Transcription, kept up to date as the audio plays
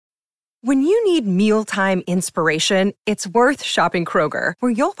When you need mealtime inspiration, it's worth shopping Kroger,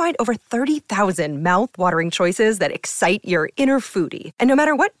 where you'll find over 30,000 mouth-watering choices that excite your inner foodie. And no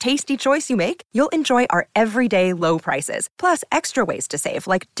matter what tasty choice you make, you'll enjoy our everyday low prices, plus extra ways to save,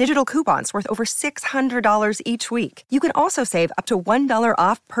 like digital coupons worth over $600 each week. You can also save up to $1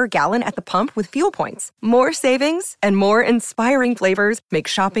 off per gallon at the pump with fuel points. More savings and more inspiring flavors make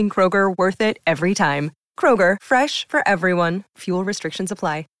shopping Kroger worth it every time. Kroger, fresh for everyone. Fuel restrictions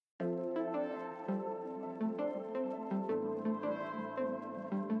apply.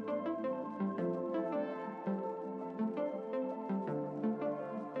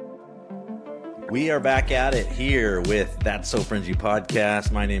 We are back at it here with That's So Fringy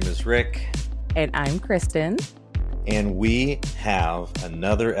podcast. My name is Rick. And I'm Kristen. And we have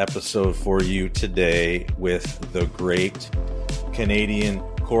another episode for you today with the great Canadian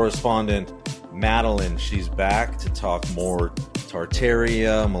correspondent, Madeline. She's back to talk more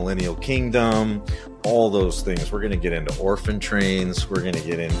Tartaria, Millennial Kingdom, all those things. We're going to get into orphan trains. We're going to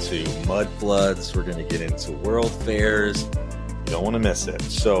get into mud floods. We're going to get into world fairs. Don't want to miss it,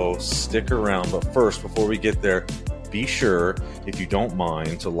 so stick around. But first, before we get there, be sure, if you don't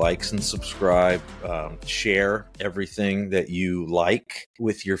mind, to like and subscribe, share everything that you like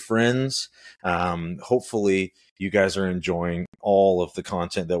with your friends. Hopefully you guys are enjoying all of the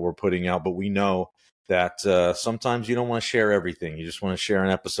content that we're putting out, but we know that sometimes you don't want to share everything. You just want to share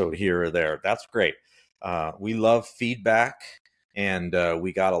an episode here or there. That's great. We love feedback. And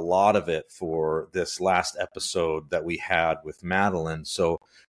we got a lot of it for this last episode that we had with Madeline. So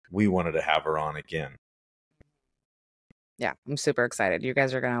we wanted to have her on again. Yeah, I'm super excited. You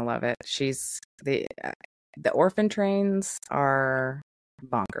guys are going to love it. She's the orphan trains are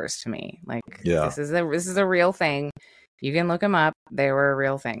bonkers to me. Like, yeah. This is a real thing. You can look them up. They were a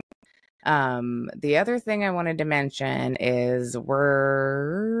real thing. The other thing I wanted to mention is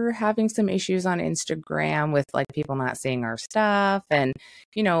we're having some issues on Instagram with like people not seeing our stuff. And,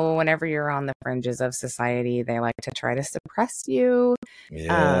 you know, whenever you're on the fringes of society, they like to try to suppress you.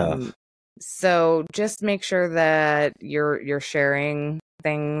 Yeah. So just make sure that you're sharing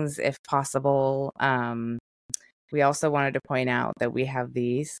things if possible. We also wanted to point out that we have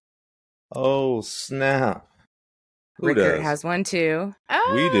these. Oh, snap. Rickert has one too.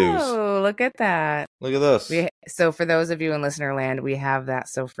 Oh, we do. Look at that. Look at this. So for those of you in listener land, we have that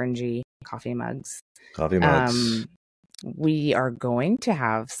So Fringy coffee mugs. Coffee mugs. We are going to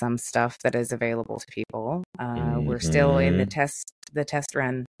have some stuff that is available to people. We're still in the test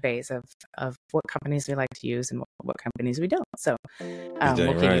run phase of what companies we like to use and what companies we don't. So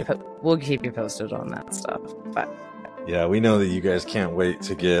we'll keep you posted on that stuff. But yeah, we know that you guys can't wait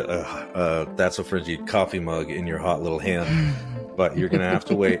to get a That's So Fringy coffee mug in your hot little hand, but you're going to have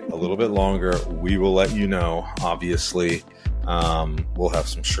to wait a little bit longer. We will let you know, obviously. We'll have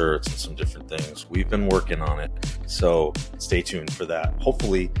some shirts and some different things. We've been working on it, so stay tuned for that.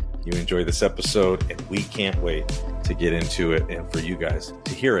 Hopefully you enjoy this episode, and we can't wait to get into it and for you guys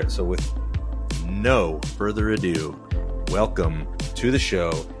to hear it. So with no further ado, welcome to the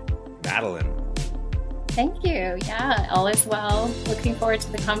show, Madeline. Thank you. Yeah, all is well. Looking forward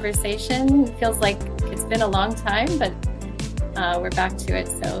to the conversation. It feels like it's been a long time, but we're back to it,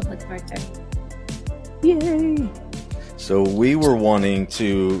 so look forward to it. Yay! So we were wanting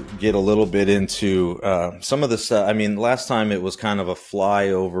to get a little bit into some of the stuff. I mean, last time it was kind of a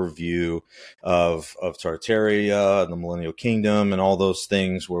flyover view of Tartaria and the Millennial Kingdom and all those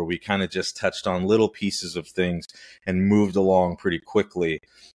things where we kind of just touched on little pieces of things and moved along pretty quickly.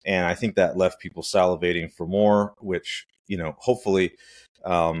 And I think that left people salivating for more, which, you know, hopefully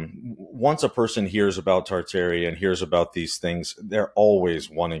once a person hears about Tartaria and hears about these things, they're always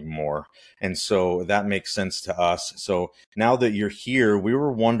wanting more. And so that makes sense to us. So now that you're here, we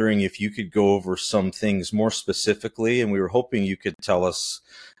were wondering if you could go over some things more specifically, and we were hoping you could tell us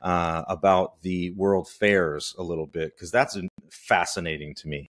about the world fairs a little bit, because that's fascinating to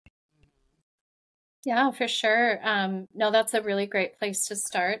me. Yeah, for sure. No, that's a really great place to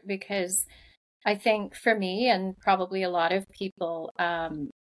start, because I think for me and probably a lot of people,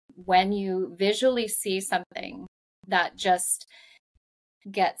 when you visually see something that just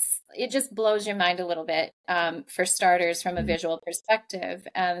blows your mind a little bit, for starters, from a visual perspective.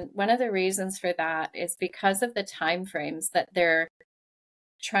 And one of the reasons for that is because of the time frames that they're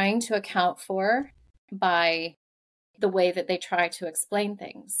trying to account for by the way that they try to explain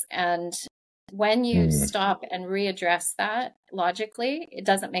things. And when you stop and readdress that logically, it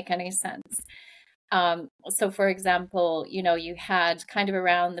doesn't make any sense. So for example, you know, you had kind of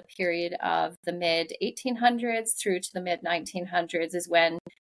around the period of the mid 1800s through to the mid 1900s is when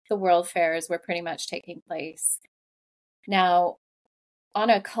the world fairs were pretty much taking place. Now, on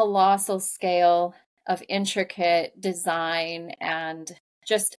a colossal scale of intricate design and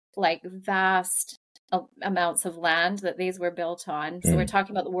just like vast amounts of land that these were built on. So we're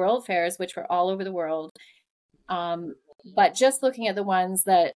talking about the world fairs, which were all over the world. But just looking at the ones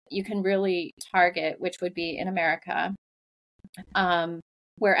that you can really target, which would be in America,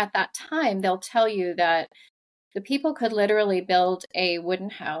 where at that time they'll tell you that the people could literally build a wooden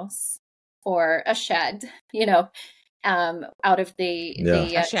house or a shed, out of the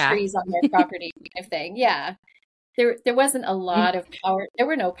trees on their property kind of thing. Yeah. There wasn't a lot of power. There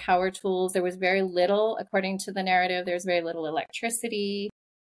were no power tools. There was very little, according to the narrative, there's very little electricity.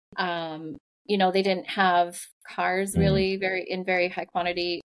 They didn't have cars really in very high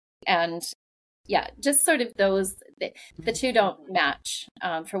quantity. And yeah, just sort of those, the two don't match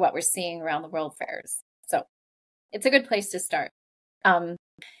for what we're seeing around the world fairs. So it's a good place to start.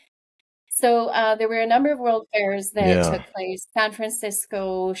 So there were a number of world fairs that took place: San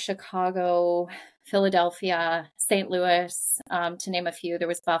Francisco, Chicago, Philadelphia, St. Louis, to name a few. There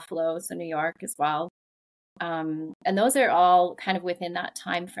was Buffalo, so New York as well. And those are all kind of within that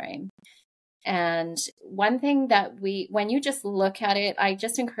time frame. And one thing that when you just look at it, I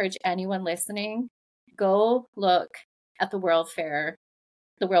just encourage anyone listening, go look at the world fairs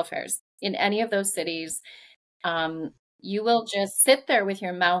in any of those cities. You will just sit there with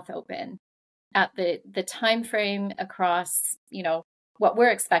your mouth open at the time frame across, what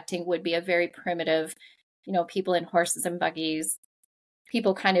we're expecting would be a very primitive, people in horses and buggies,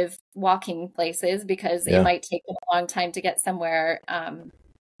 people kind of walking places because it might take them a long time to get somewhere,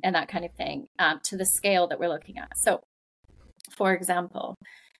 and that kind of thing, to the scale that we're looking at. So, for example,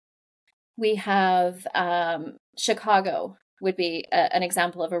 we have Chicago would be an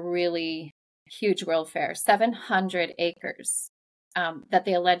example of a really huge world fair, 700 acres that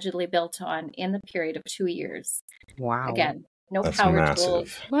they allegedly built on in the period of 2 years. Wow. Again, no That's power massive.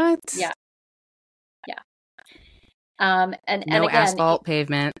 tools. What? Yeah. Yeah. And no again, asphalt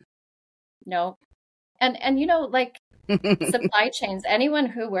pavement. No. And like supply chains, anyone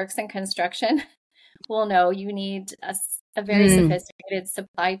who works in construction will know you need a very sophisticated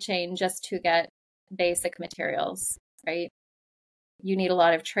supply chain just to get basic materials, right? You need a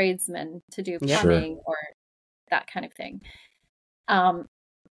lot of tradesmen to do plumbing or that kind of thing.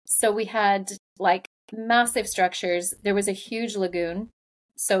 So we had like massive structures. There was a huge lagoon.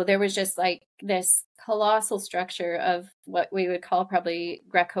 So there was just like this colossal structure of what we would call probably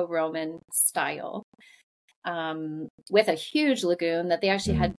Greco-Roman style, with a huge lagoon that they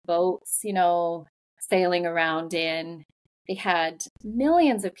actually had boats, sailing around in. They had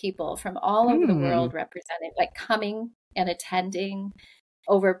millions of people from all over the world represented, like coming and attending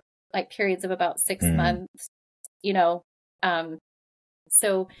over like periods of about 6 months,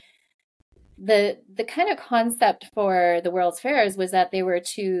 so the kind of concept for the World's Fairs was that they were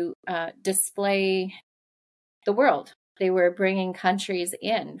to display the world. They were bringing countries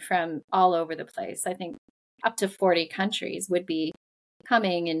in from all over the place. I think up to 40 countries would be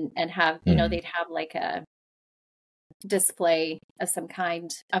coming and have, they'd have like a display of some kind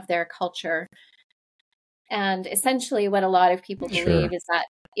of their culture. And essentially what a lot of people believe is that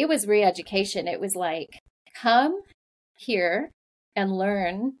it was re-education. It was like, come here and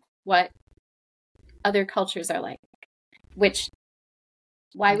learn what other cultures are like,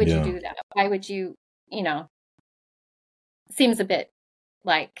 why would you do that? Why would you, seems a bit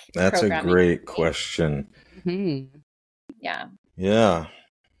like that's a great question. Yeah.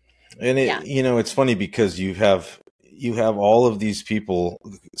 And it's funny because you have all of these people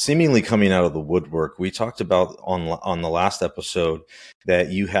seemingly coming out of the woodwork. We talked about on the last episode that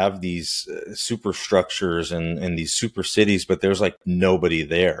you have these superstructures and these super cities, but there's like nobody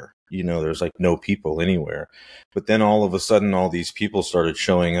there. There's like no people anywhere. But then all of a sudden, all these people started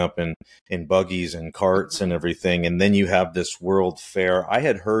showing up in buggies and carts and everything. And then you have this world fair. I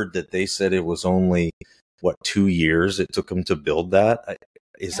had heard that they said it was only, 2 years it took them to build that.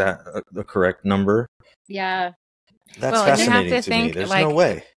 Is that the correct number? Yeah. That's fascinating to me. There's no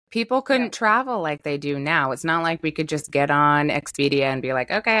way. People couldn't travel like they do now. It's not like we could just get on Expedia and be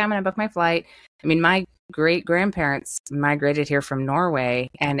like, okay, I'm going to book my flight. I mean, my great-grandparents migrated here from Norway,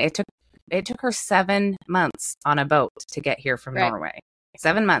 and it took her 7 months on a boat to get here from Norway.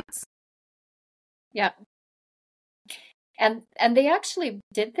 7 months. Yeah. And they actually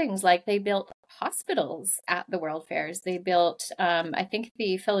did things like they built hospitals at the World Fairs. They built, I think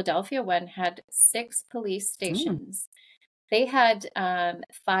the Philadelphia one had 6 police stations. They had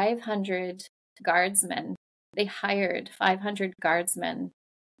 500 guardsmen. They hired 500 guardsmen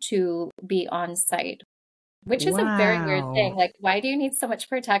to be on site, which is a very weird thing. Like, why do you need so much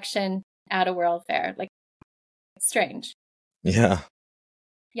protection at a World Fair? Like, it's strange. Yeah.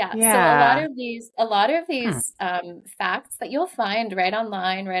 Yeah. So Yeah. a lot of these facts that you'll find right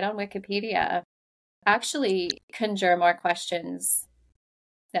online, right on Wikipedia, actually conjure more questions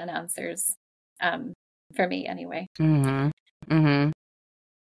than answers, um, for me anyway. Mm-hmm. Mm-hmm.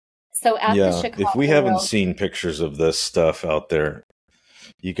 So at the Yeah, if we Chicago haven't World, seen pictures of this stuff out there,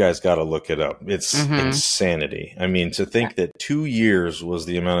 you guys got to look it up. It's Mm-hmm. insanity. I mean, to Yeah. think that 2 years was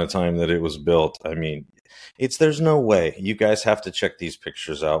the amount of time that it was built. I mean, there's no way. You guys have to check these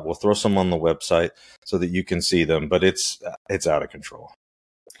pictures out. We'll throw some on the website so that you can see them, but it's out of control.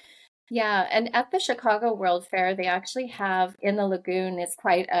 yeah, and at the Chicago World Fair, they actually have in the lagoon, it's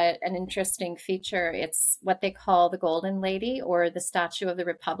quite an interesting feature. It's what they call the Golden Lady or the Statue of the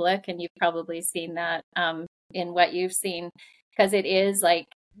Republic, and you've probably seen that in what you've seen because it is like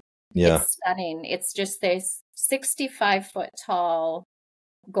Yeah. it's stunning. It's just this 65-foot tall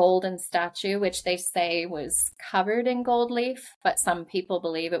golden statue, which they say was covered in gold leaf, but some people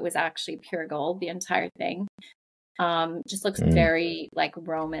believe it was actually pure gold, the entire thing. Just looks very like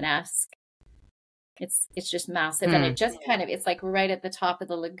Romanesque. It's just massive, and it just kind of it's like right at the top of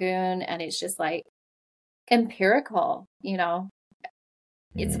the lagoon, and it's just like empirical, you know.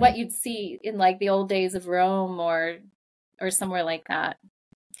 It's what you'd see in like the old days of Rome or somewhere like that.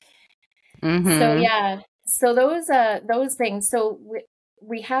 Mm-hmm. So yeah, so those things. So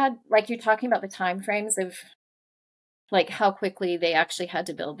we had like you're talking about the time frames of like how quickly they actually had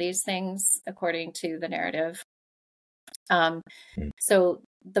to build these things according to the narrative. So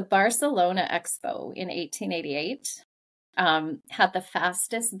the Barcelona Expo in 1888 had the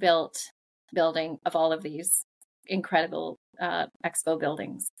fastest built building of all of these incredible expo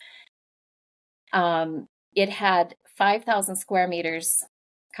buildings. It had 5,000 square meters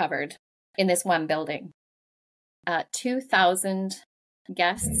covered in this one building. 2,000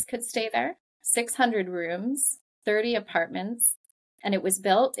 guests could stay there, 600 rooms, 30 apartments, and it was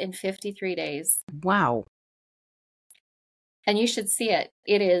built in 53 days. Wow. And you should see it.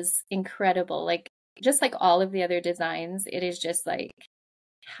 It is incredible. Like, just like all of the other designs, it is just like,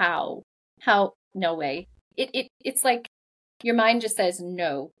 how, no way. It's like your mind just says,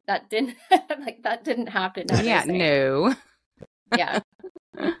 no, that didn't, like, that didn't happen. Yeah, no. Yeah.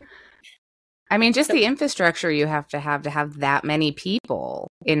 I mean, just the infrastructure you have to have that many people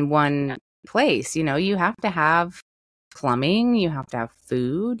in one place. You know, you have to have plumbing, you have to have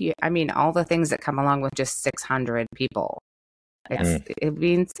food. I mean, all the things that come along with just 600 people. It'd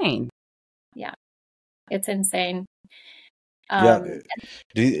be insane. Yeah, it's insane. Yeah.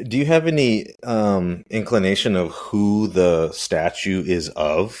 Do you have any inclination of who the statue is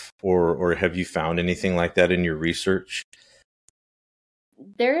of, or have you found anything like that in your research?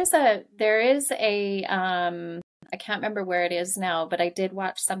 There is a I can't remember where it is now, but I did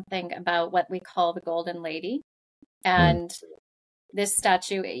watch something about what we call the Golden Lady. And this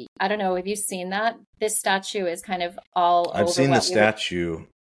statue, I don't know, have you seen that? This statue is kind of all over. I've seen the statue.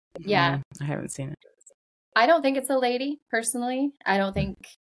 Yeah. I haven't seen it. I don't think it's a lady, personally. I don't think,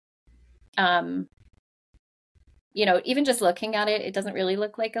 you know, even just looking at it, it doesn't really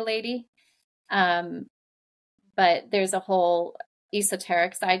look like a lady. But there's a whole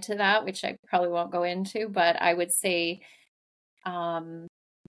esoteric side to that, which I probably won't go into, but I would say,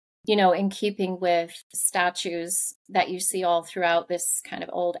 you know, in keeping with statues that you see all throughout this kind of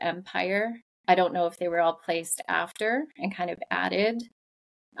old empire, I don't know if they were all placed after and kind of added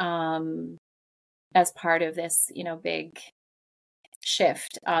as part of this, you know, big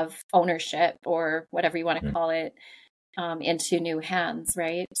shift of ownership or whatever you want to call it into new hands,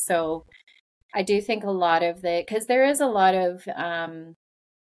 right? So I do think a lot of because there is a lot of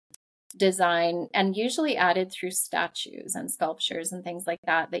design and usually added through statues and sculptures and things like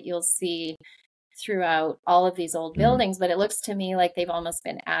that you'll see throughout all of these old buildings, but it looks to me like they've almost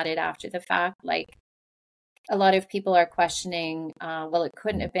been added after the fact. Like a lot of people are questioning, well, it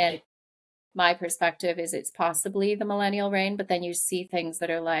couldn't have been. My perspective is it's possibly the millennial reign, but then you see things that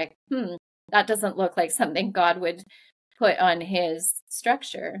are like, that doesn't look like something God would put on his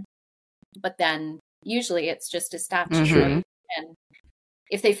structure. But then usually it's just a statue. Right? And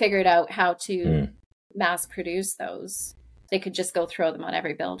if they figured out how to mass produce those, they could just go throw them on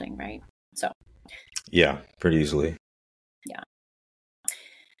every building, right? So yeah, pretty easily. Yeah.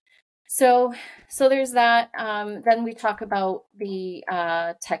 So there's that. Then we talk about the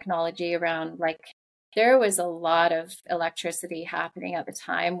technology around, like, there was a lot of electricity happening at the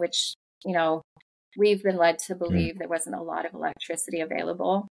time, which, you know, we've been led to believe there wasn't a lot of electricity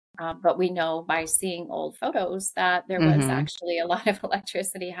available. But we know by seeing old photos that there was actually a lot of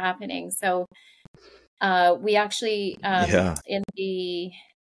electricity happening. So we actually, in the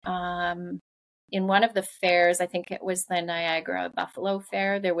in one of the fairs, I think it was the Niagara Buffalo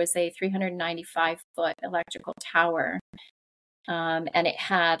Fair, there was a 395-foot electrical tower. And it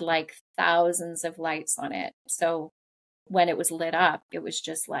had like thousands of lights on it. So when it was lit up, it was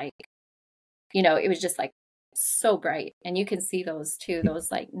just like, it was just like so bright. And you can see those too,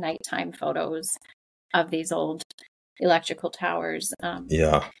 those like nighttime photos of these old electrical towers.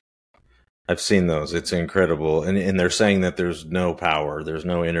 Yeah, I've seen those. It's incredible. And they're saying that there's no power, there's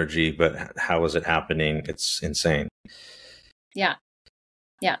no energy, but how is it happening? It's insane. Yeah.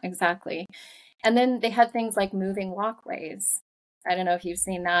 Yeah, exactly. And then they had things like moving walkways. I don't know if you've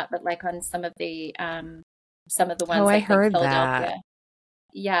seen that, but like on some of the ones I like heard Philadelphia. that.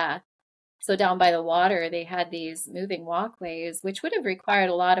 Yeah. So down by the water, they had these moving walkways, which would have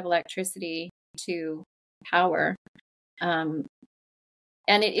required a lot of electricity to power. And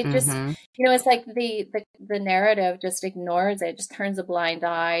it just, Mm-hmm. it's like the narrative just ignores it, just turns a blind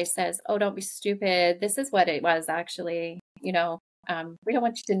eye, says, "Oh, don't be stupid. This is what it was actually." We don't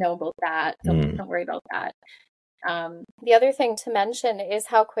want you to know about that. Don't worry about that. The other thing to mention is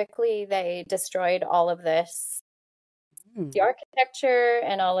how quickly they destroyed all of this, the architecture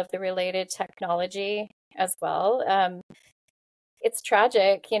and all of the related technology as well. It's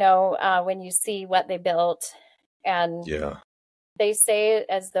tragic, when you see what they built, and Yeah. they say it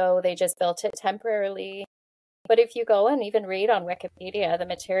as though they just built it temporarily. But if you go and even read on Wikipedia, the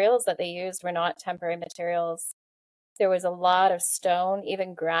materials that they used were not temporary materials. There was a lot of stone,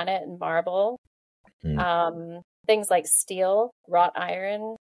 even granite and marble. Things like steel, wrought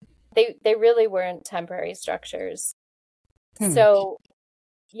iron. They really weren't temporary structures. So,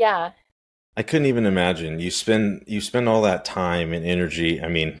 yeah. I couldn't even imagine. You spend all that time and energy. I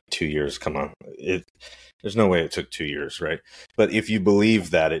mean, 2 years, come on. There's no way it took 2 years, right? But if you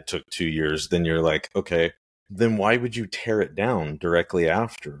believe that it took 2 years, then you're like, okay, then why would you tear it down directly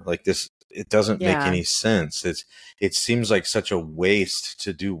after? Like this, it doesn't make any sense. It seems like such a waste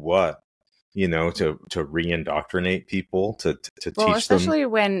to do what? To re-indoctrinate people, to teach them. Especially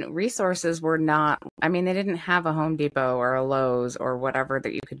when resources were not, I mean, they didn't have a Home Depot or a Lowe's or whatever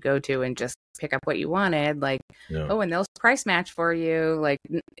that you could go to and just pick up what you wanted. Like, and they'll price match for you. Like,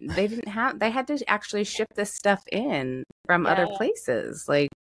 they had to actually ship this stuff in from other places. Like,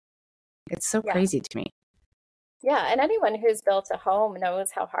 it's so crazy to me. Yeah, and anyone who's built a home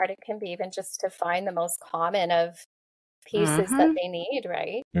knows how hard it can be even just to find the most common of pieces that they need,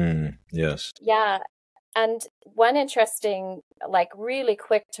 right? Yes. Yeah. And one interesting, like really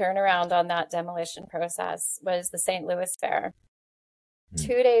quick turnaround on that demolition process was the St. Louis Fair. 2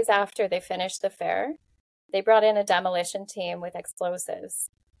 days after they finished the fair, they brought in a demolition team with explosives,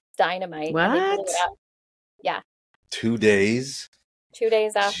 dynamite. What? And they blew it up. Yeah. 2 days? 2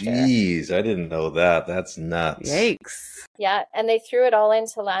 days after. Jeez, I didn't know that. That's nuts. Yikes. Yeah. And they threw it all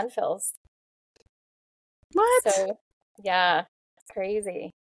into landfills. What? So, yeah, it's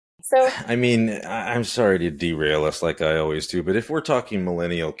crazy. So, I mean, I'm sorry to derail us like I always do, but if we're talking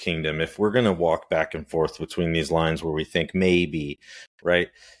millennial kingdom, if we're going to walk back and forth between these lines where we think maybe, right,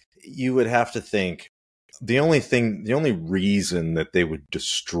 you would have to think the only reason that they would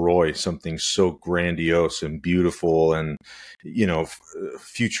destroy something so grandiose and beautiful and,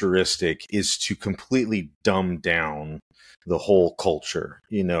 futuristic is to completely dumb down the whole culture,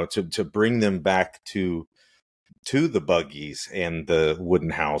 to bring them back to the buggies and the wooden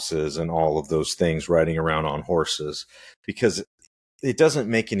houses and all of those things, riding around on horses, because it doesn't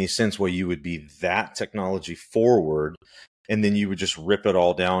make any sense why you would be that technology forward and then you would just rip it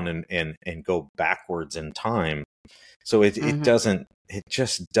all down and go backwards in time. So it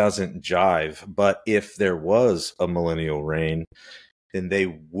just doesn't jive. But if there was a millennial reign, then they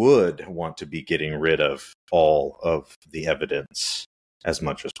would want to be getting rid of all of the evidence as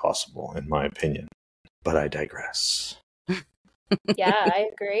much as possible, in my opinion. But I digress. Yeah, I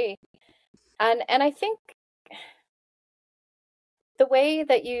agree. And I think the way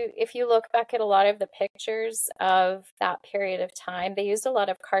that if you look back at a lot of the pictures of that period of time, they used a lot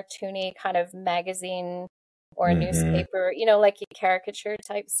of cartoony kind of magazine or newspaper, like caricature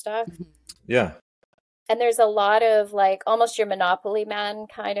type stuff. Yeah. And there's a lot of like almost your Monopoly Man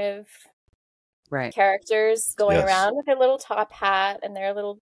kind of characters going around with their little top hat and their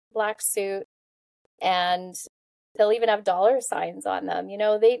little black suit. And they'll even have dollar signs on them.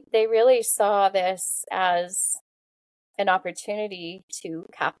 They really saw this as an opportunity to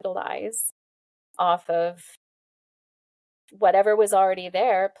capitalize off of whatever was already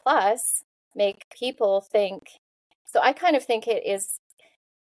there, plus make people think. So I kind of think it's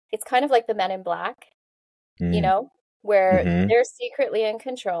kind of like the Men in Black, where they're secretly in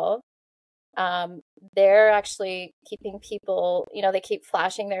control. They're actually keeping people, they keep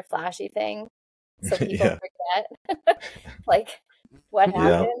flashing their flashy thing. so people Yeah. forget like what Yeah.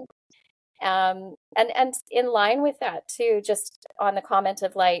 happened. And in line with that too, just on the comment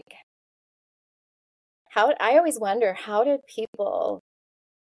of like, how I always wonder, how did people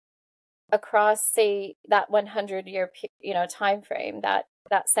across, say, that 100-year time frame, that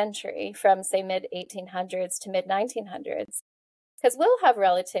century, from say mid 1800s to mid 1900s, because we'll have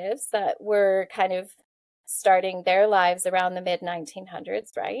relatives that were kind of starting their lives around the mid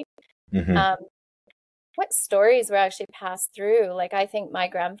 1900s, right? Hmm. um, what stories were actually passed through? Like, I think my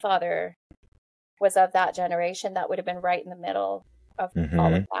grandfather was of that generation that would have been right in the middle of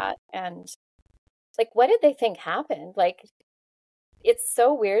all of Hmm. that. And like, what did they think happened? Like, it's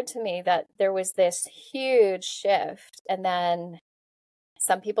so weird to me that there was this huge shift and then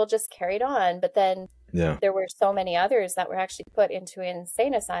some people just carried on, but then Yeah. there were so many others that were actually put into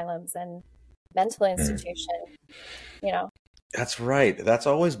insane asylums and mental Mm. institution, you know. That's right. That's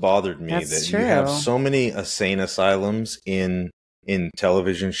always bothered me, That's that you have true. so many insane asylums in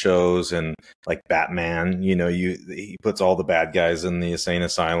television shows, and like Batman, he puts all the bad guys in the insane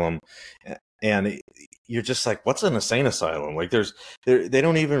asylum, and you're just like, what's an insane asylum? Like they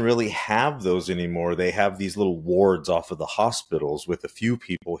don't even really have those anymore. They have these little wards off of the hospitals with a few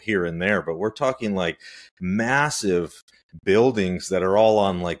people here and there, but we're talking like massive buildings that are all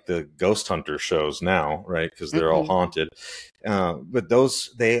on like the ghost hunter shows now, right? Because they're all Mhm. haunted. But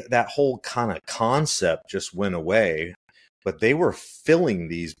that whole kind of concept just went away. But they were filling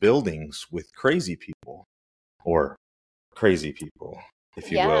these buildings with crazy people, or crazy people,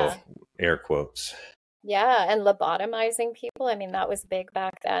 if you will, Yeah. air quotes. Yeah. And lobotomizing people. I mean, that was big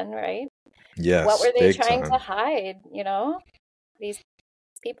back then, right? What Yes, were they big trying to time. hide? These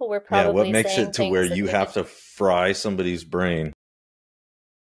people were Yeah, what probably makes it saying to where things that you they have didn't. to fry somebody's brain?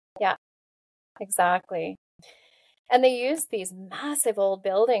 Yeah, exactly. And they used these massive old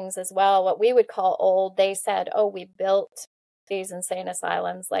buildings as well, what we would call old. They said, oh, we built these insane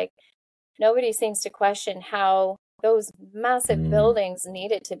asylums. Like, nobody seems to question how those massive Mm. buildings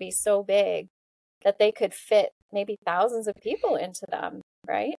needed to be so big that they could fit maybe thousands of people into them,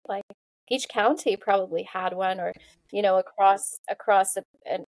 right? Like, each county probably had one, or across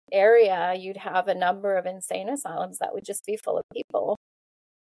an area, you'd have a number of insane asylums that would just be full of people.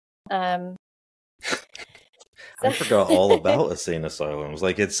 Um, I so forgot all about insane asylums.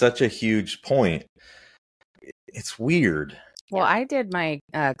 Like, it's such a huge point. It's weird. Well, yeah, I did my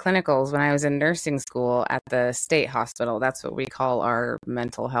clinicals when I was in nursing school at the state hospital. That's what we call our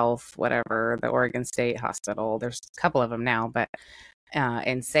mental health, whatever, the Oregon State Hospital. There's a couple of them now, but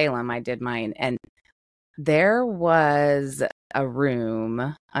in Salem, I did mine. And there was a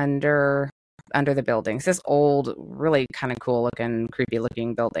room under the building. It's this old, really kind of cool looking, creepy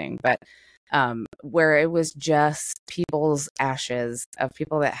looking building, but where it was just people's ashes of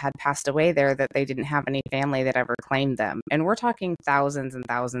people that had passed away there, that they didn't have any family that ever claimed them. And we're talking thousands and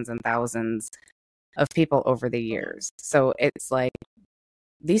thousands and thousands of people over the years. So it's like,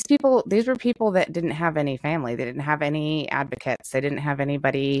 these were people that didn't have any family. They didn't have any advocates. They didn't have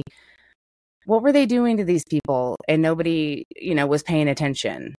anybody. What were they doing to these people? And nobody, was paying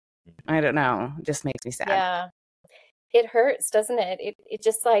attention. I don't know. It just makes me sad. yeah. It hurts, doesn't it? It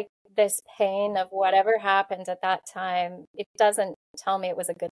just, like, this pain of whatever happened at that time. It doesn't tell me it was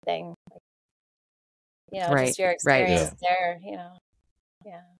a good thing. Right. Just your Right. Yeah. experience there,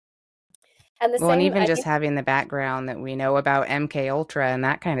 Yeah. And the Well, and same, even I just think, having the background that we know about MK Ultra and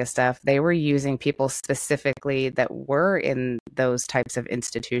that kind of stuff, they were using people specifically that were in those types of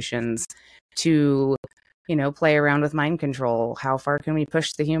institutions to, play around with mind control. How far can we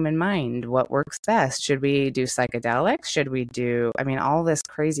push the human mind? What works best? Should we do psychedelics? Should we do, all this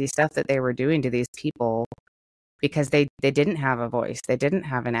crazy stuff that they were doing to these people because they didn't have a voice. They didn't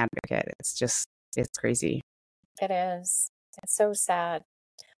have an advocate. It's crazy. it is. It's so sad.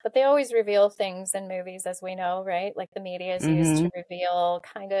 But they always reveal things in movies, as we know, right? Like, the media is used Mm-hmm. to reveal,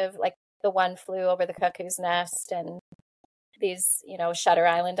 kind of like The One Flew Over the Cuckoo's Nest, and these, Shutter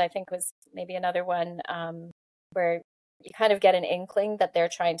Island, I think, was maybe another one, where you kind of get an inkling that they're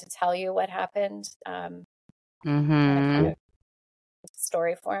trying to tell you what happened, in a kind Mm-hmm. of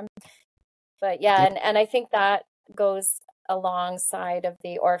story form. But yeah, and I think that goes alongside of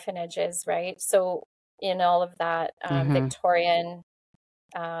the orphanages, right? So in all of that, Mm-hmm. Victorian,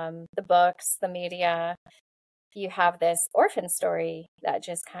 the books, the media, you have this orphan story that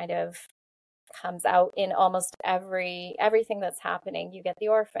just kind of comes out in almost everything that's happening. You get the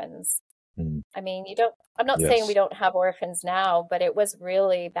orphans. Mm. I mean, I'm not saying we Yes. don't have orphans now, but it was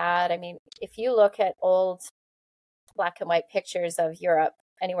really bad. I mean, if you look at old black and white pictures of Europe,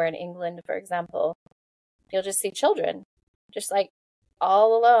 anywhere in England, for example, you'll just see children just, like,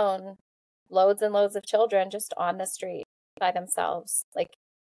 all alone, loads and loads of children just on the street by themselves, like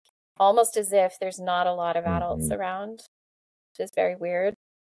almost as if there's not a lot of adults around, which is very weird.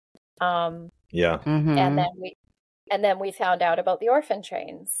 Yeah. And then we found out about the orphan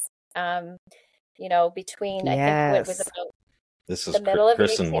trains. Between I think it was about this is the middle of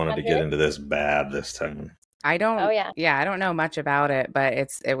Kristen wanted to get 1800s. into this bad this time. I don't. Oh yeah. Yeah, I don't know much about it, but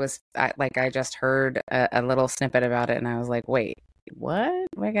I just heard a little snippet about it, and I was like, wait, what?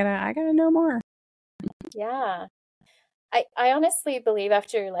 I gotta know more. Yeah. I honestly believe,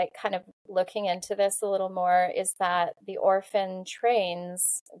 after like kind of looking into this a little more, is that the orphan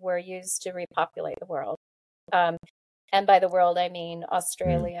trains were used to repopulate the world. And by the world, I mean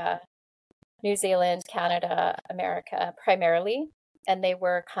Australia, New Zealand, Canada, America primarily, and they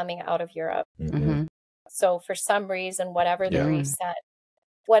were coming out of Europe. So for some reason, whatever the reset,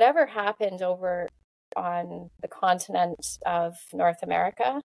 whatever happened over on the continent of North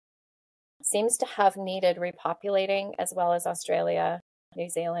America seems to have needed repopulating, as well as Australia, New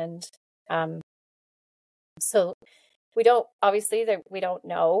Zealand. So we don't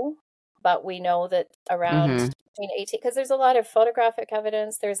know, but we know that around between 18, because there's a lot of photographic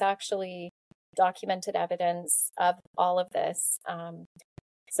evidence. There's actually documented evidence of all of this.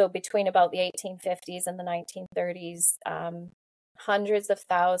 So between about the 1850s and the 1930s, hundreds of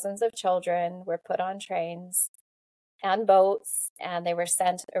thousands of children were put on trains and boats, and they were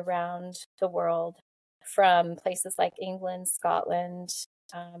sent around the world from places like England, Scotland,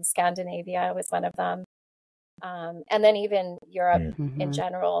 Scandinavia was one of them, and then even Europe in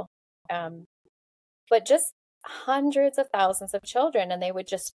general. But just hundreds of thousands of children, and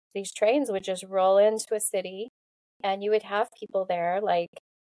these trains would just roll into a city, and you would have people there like,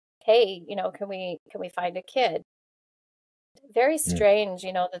 hey, can we find a kid? Very strange,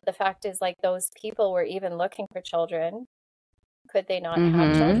 that the fact is, like, those people were even looking for children. Could they not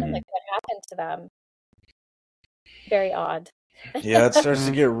have children? Like, what happened to them? Very odd. Yeah, it starts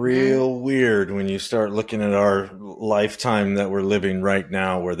to get real weird when you start looking at our lifetime that we're living right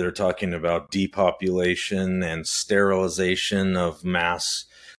now, where they're talking about depopulation and sterilization of mass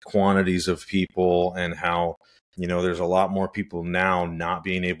quantities of people, and how, there's a lot more people now not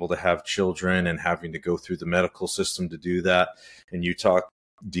being able to have children and having to go through the medical system to do that. And you talk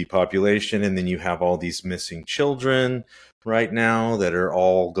depopulation, and then you have all these missing children right now that are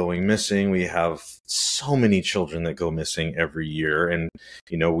all going missing. We have so many children that go missing every year. And,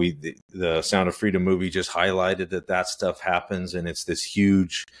 the Sound of Freedom movie just highlighted that stuff happens. And it's this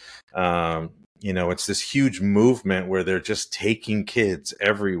huge, it's this huge movement where they're just taking kids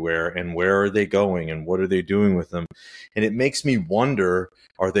everywhere. And where are they going, and what are they doing with them? And it makes me wonder,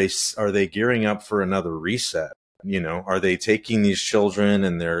 are they gearing up for another reset? Are they taking these children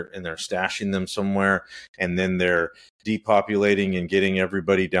and they're stashing them somewhere, and then they're depopulating and getting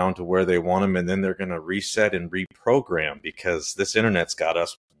everybody down to where they want them, and then they're going to reset and reprogram, because this internet's got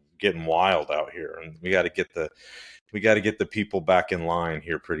us getting wild out here, and we got to get the people back in line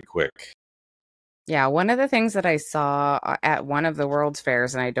here pretty quick. Yeah, one of the things that I saw at one of the World's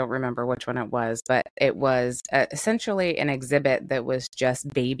Fairs, and I don't remember which one it was, but it was essentially an exhibit that was just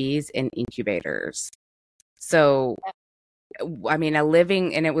babies in incubators. So, I mean,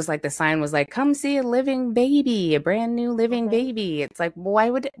 and it was like, the sign was like, come see a living baby, a brand new living baby. It's like,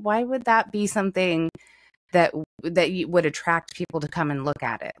 why would that be something that would attract people to come and look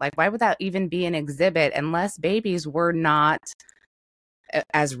at it? Like, why would that even be an exhibit unless babies were not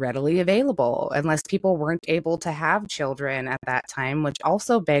as readily available, unless people weren't able to have children at that time? Which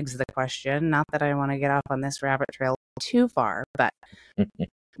also begs the question, not that I want to get off on this rabbit trail too far, but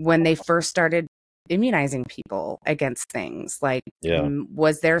when they first started immunizing people against things, like,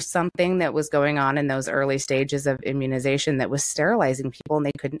 was there something that was going on in those early stages of immunization that was sterilizing people and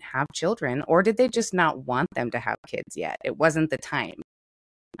they couldn't have children? Or did they just not want them to have kids yet? It wasn't the time.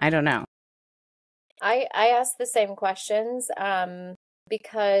 I don't know. I asked the same questions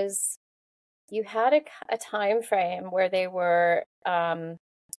because you had a time frame where they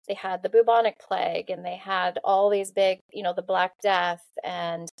had the bubonic plague, and they had all these big, the Black Death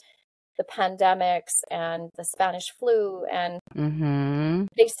and the pandemics and the Spanish flu, and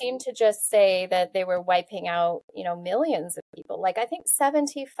they seem to just say that they were wiping out, millions of people. Like, I think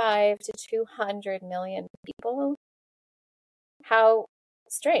 75 to 200 million people. How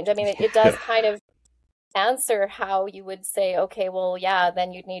strange. I mean, it does kind of answer how you would say, okay, well, yeah,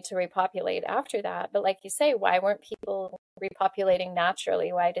 then you'd need to repopulate after that. But like you say, why weren't people repopulating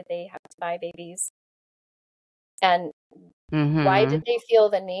naturally? Why did they have to buy babies? And why did they feel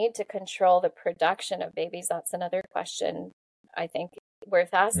the need to control the production of babies? That's another question I think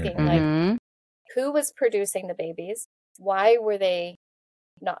worth asking. Like, who was producing the babies? Why were they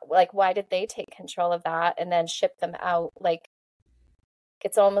not like, why did they take control of that and then ship them out? Like,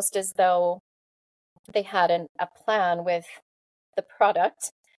 it's almost as though they had a plan with the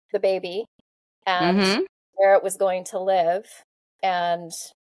product, the baby, and where it was going to live, and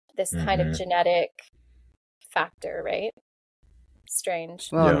this kind of genetic factor, right? Strange.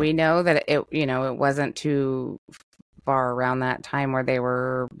 Well, and we know that it wasn't too far around that time where they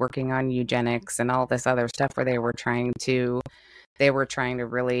were working on eugenics and all this other stuff where they were trying to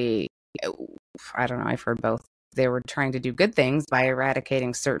really, I don't know, I've heard both. They were trying to do good things by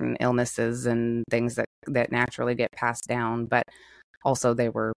eradicating certain illnesses and things that naturally get passed down, but also they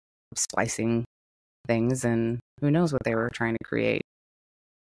were splicing things, and who knows what they were trying to create.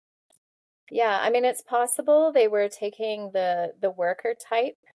 Yeah, I mean, it's possible they were taking the worker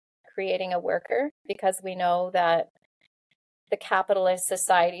type, creating a worker, because we know that the capitalist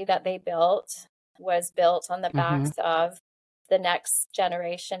society that they built was built on the backs of the next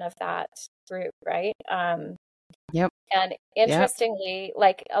generation of that group, right? Yep. And interestingly,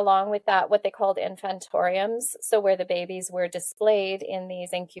 like along with that, what they called infantoriums, so where the babies were displayed in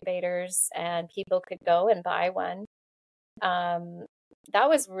these incubators and people could go and buy one. That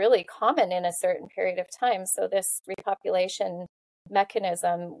was really common in a certain period of time. So this repopulation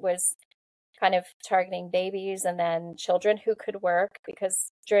mechanism was kind of targeting babies and then children who could work, because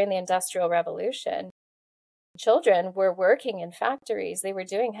during the Industrial Revolution, children were working in factories. They were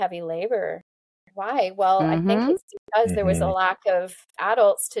doing heavy labor. Why? Well, I think it's because there was a lack of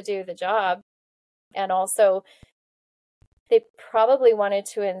adults to do the job. And also, they probably wanted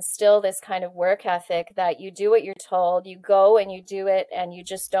to instill this kind of work ethic that you do what you're told, you go and you do it, and you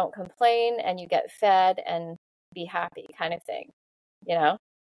just don't complain, and you get fed and be happy, kind of thing, you know?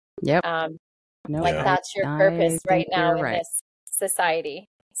 Yep. Like that's your purpose right now in this society.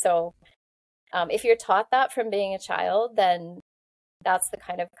 So if you're taught that from being a child, then that's the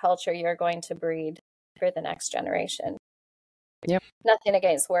kind of culture you're going to breed for the next generation. Yep. Nothing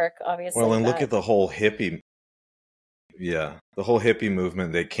against work, obviously. Well, and look at the whole hippie. Yeah, the whole hippie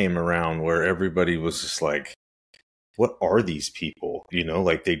movement that came around where everybody was just like, what are these people? You know,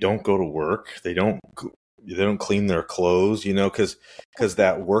 like they don't go to work. They don't clean their clothes, you know, because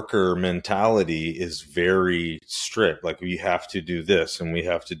that worker mentality is very strict. Like we have to do this and we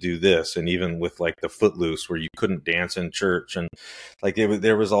have to do this. And even with like the Footloose where you couldn't dance in church, and like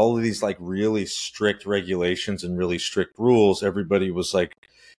there was all of these like really strict regulations and really strict rules. Everybody was like,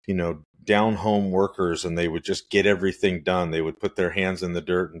 you know, down home workers, and they would just get everything done. They would put their hands in the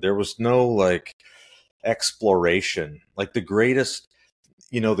dirt, and there was no like exploration. Like the greatest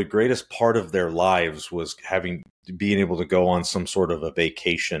part of their lives was being able to go on some sort of a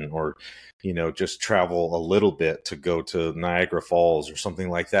vacation, or, you know, just travel a little bit to go to Niagara Falls or something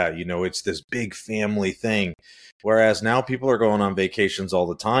like that. You know, it's this big family thing. Whereas now people are going on vacations all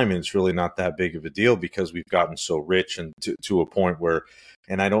the time, and it's really not that big of a deal because we've gotten so rich and to a point where,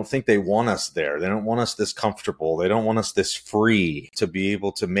 and I don't think they want us there. They don't want us this comfortable. They don't want us this free to be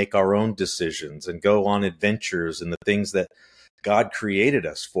able to make our own decisions and go on adventures and the things that God created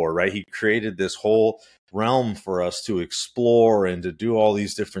us for, right? He created this whole realm for us to explore and to do all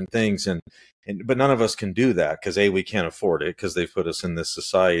these different things. But none of us can do that because A, we can't afford it because they've put us in this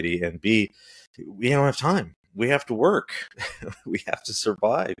society, and B, we don't have time. We have to work. We have to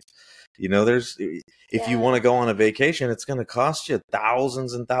survive. You know, if you want to go on a vacation, it's going to cost you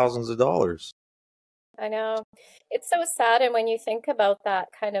thousands and thousands of dollars. I know. It's so sad. And when you think about that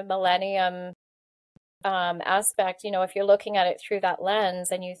kind of millennium aspect, you know, if you're looking at it through that lens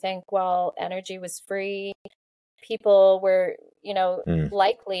and you think, well, energy was free, people were, you know,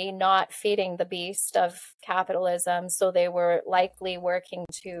 likely not feeding the beast of capitalism. So they were likely working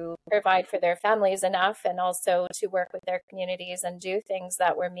to provide for their families enough and also to work with their communities and do things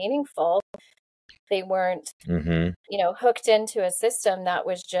that were meaningful. They weren't, you know, hooked into a system that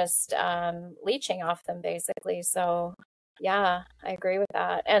was just leeching off them, basically. So, yeah, I agree with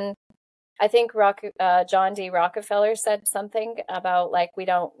that. And I think John D. Rockefeller said something about like, we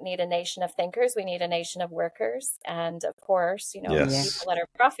don't need a nation of thinkers, we need a nation of workers. And of course, you know, people that are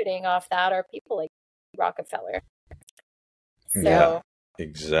profiting off that are people like Rockefeller. So, yeah,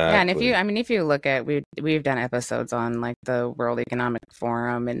 exactly. Yeah, and if you look at, we've done episodes on like the World Economic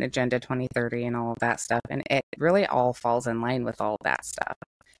Forum and Agenda 2030 and all of that stuff, and it really all falls in line with all of that stuff.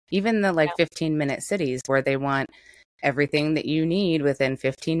 Even the 15-minute cities where they want everything that you need within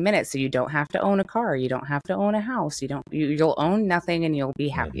 15 minutes. So you don't have to own a car. You don't have to own a house. You'll own nothing and you'll be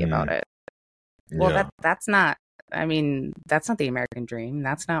happy about it. Well, that's not the American dream.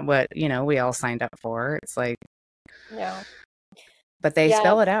 That's not what, you know, we all signed up for. It's like, no. But they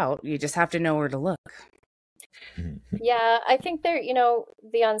spell it out. You just have to know where to look. Yeah, I think there,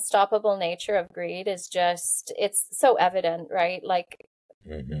 the unstoppable nature of greed is just, it's so evident, right? Like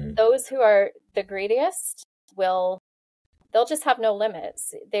Hmm. those who are the greediest will, they'll just have no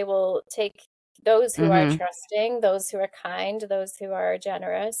limits. They will take those who are Mm-hmm. trusting, those who are kind, those who are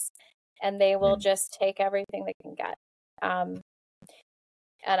generous, and they will just take everything they can get. Um,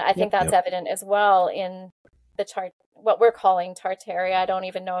 and I Yep. think that's Yep. evident as well in what we're calling Tartaria. I don't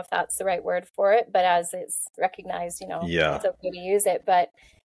even know if that's the right word for it, but as it's recognized, Yeah. it's okay to use it. But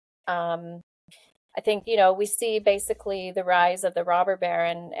um, I think, we see basically the rise of the robber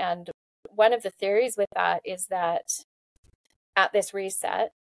baron. And one of the theories with that is that at this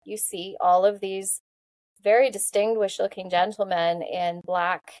reset, you see all of these very distinguished looking gentlemen in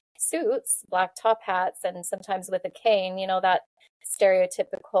black suits, black top hats, and sometimes with a cane, that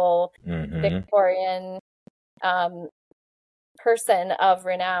stereotypical Hmm. Victorian um, person of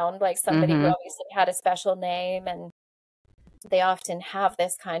renown, like somebody who Mm-hmm. obviously had a special name. And they often have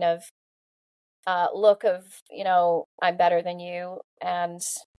this kind of look of, I'm better than you and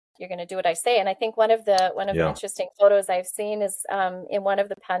you're going to do what I say. And I think one of the Yeah. interesting photos I've seen is in one of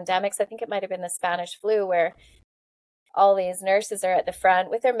the pandemics. I think it might have been the Spanish flu, where all these nurses are at the front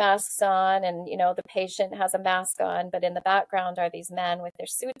with their masks on, and the patient has a mask on, but in the background are these men with their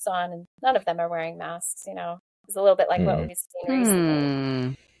suits on, and none of them are wearing masks. It's a little bit like what Hmm. we've seen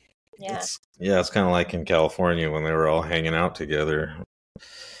recently. Hmm. Yeah, It's kind of like in California when they were all hanging out together,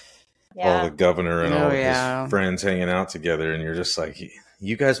 all the yeah, governor and Oh all of his yeah. friends hanging out together, and you're just like,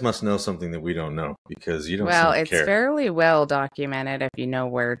 you guys must know something that we don't know because you don't Well, seem to it's care. fairly well documented if you know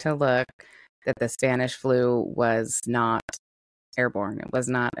where to look that the Spanish flu was not airborne. It was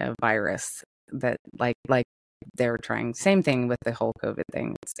not a virus that like they're trying. Same thing with the whole COVID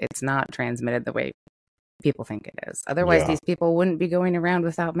thing. It's not transmitted the way people think it is. Otherwise, Yeah. these people wouldn't be going around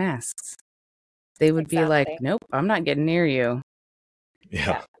without masks. They would be like, exactly. "Nope, I'm not getting near you." Yeah.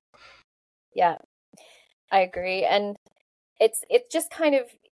 Yeah, yeah, I agree. And it's just kind of,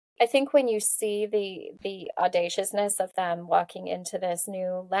 I think when you see the audaciousness of them walking into this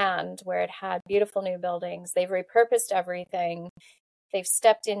new land where it had beautiful new buildings, they've repurposed everything. They've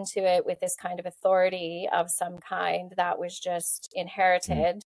stepped into it with this kind of authority of some kind that was just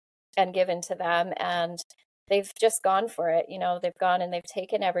inherited and given to them, and they've just gone for it. They've gone and they've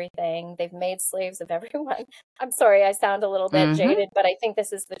taken everything. They've made slaves of everyone. I'm sorry, I sound a little bit Mm-hmm. jaded, but I think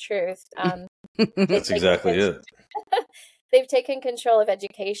this is the truth. They've That's taken exactly it. they've taken control of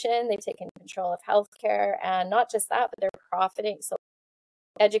education, they've taken control of healthcare, and not just that, but they're profiting. So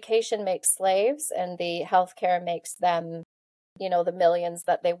education makes slaves, and the healthcare makes them, the millions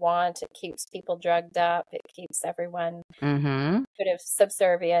that they want. It keeps people drugged up. It keeps everyone Mm-hmm. sort of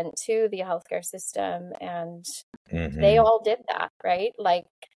subservient to the healthcare system, and they Hmm. all did that, right? Like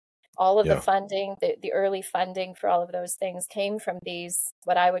all of the Yeah. funding, the early funding for all of those things came from these,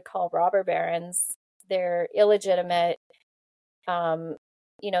 what I would call robber barons. They're illegitimate. Um,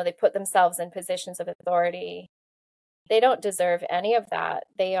 they put themselves in positions of authority. They don't deserve any of that.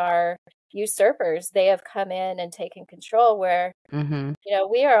 They are usurpers. They have come in and taken control where, Mm-hmm.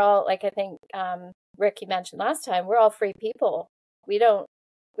 we are all, like I think Rick, you mentioned last time, we're all free people. We don't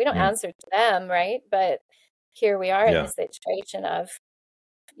we don't Mm. answer to them, right? But here we are in Yeah. this situation of,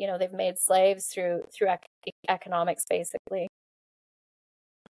 they've made slaves through economics, basically.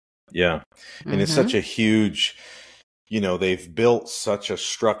 Yeah. And it's Mm-hmm. such a huge, they've built such a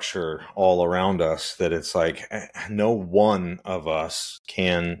structure all around us that it's like no one of us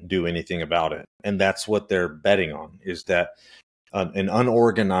can do anything about it. And that's what they're betting on, is that an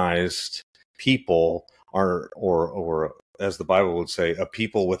unorganized people are, or as the Bible would say, a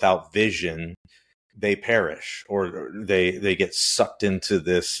people without vision, they perish, or they get sucked into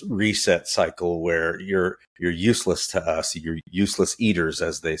this reset cycle where you're useless to us, you're useless eaters,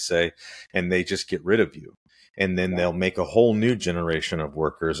 as they say, and they just get rid of you. And then Yeah. they'll make a whole new generation of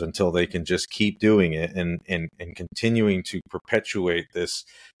workers until they can just keep doing it and continuing to perpetuate this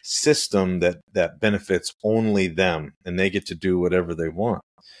system that benefits only them, and they get to do whatever they want.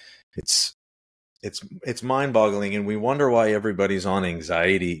 It's it's mind-boggling, and we wonder why everybody's on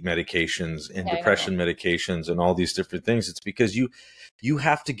anxiety medications and I know. depression medications and all these different things. It's because you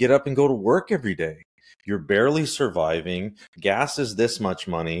have to get up and go to work every day. You're barely surviving. Gas is this much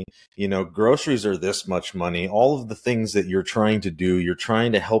money. Groceries are this much money. All of the things that you're trying to do, you're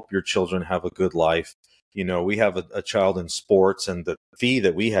trying to help your children have a good life. We have a child in sports, and the fee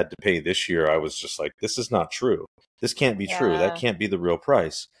that we had to pay this year, I was just like, this is not true. This can't be true. That Yeah. can't be the real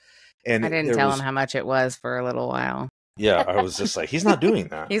price. And I didn't there tell him was how much it was for a little while. Yeah, I was just like, he's not doing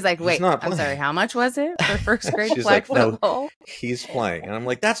that. He's like, wait, I'm sorry, how much was it for first grade She's flag like, no, football? he's playing. And I'm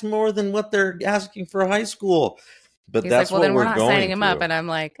like, that's more than what they're asking for high school. But He's that's like, well, what then we're we're not going signing him through. up. And I'm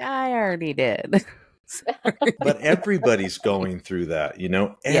like, I already did. But everybody's going through that, you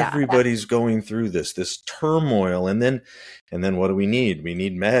know, Yeah. everybody's going through this turmoil. And then what do we need? We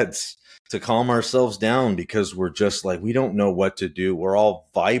need meds to calm ourselves down, because we're just like, we don't know what to do. We're all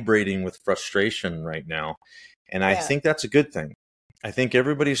vibrating with frustration right now. And I think that's a good thing. I think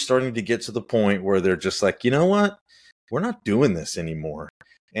everybody's starting to get to the point where they're just like, you know what? We're not doing this anymore.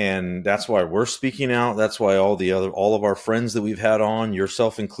 And that's why we're speaking out. That's why all of our friends that we've had on,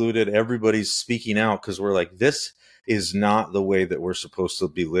 yourself included, everybody's speaking out, because we're like, this is not the way that we're supposed to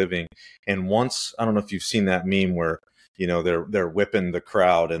be living. And once, I don't know if you've seen that meme where, you know, they're whipping the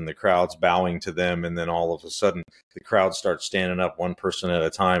crowd and the crowd's bowing to them, and then all of a sudden the crowd starts standing up one person at a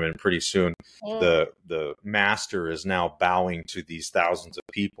time, and pretty soon the master is now bowing to these thousands of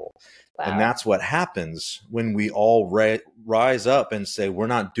people. Wow. And that's what happens when we all rise up and say, we're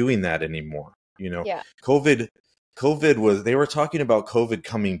not doing that anymore. You know, COVID was, they were talking about COVID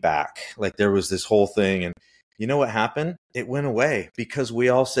coming back. Like there was this whole thing, and you know what happened? It went away because we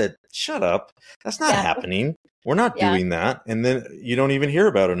all said, shut up. That's not happening. We're not doing that. And then you don't even hear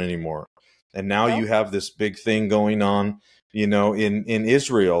about it anymore. And now you have this big thing going on, you know, in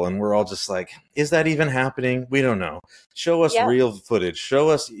Israel. And we're all just like, is that even happening? We don't know. Show us real footage. Show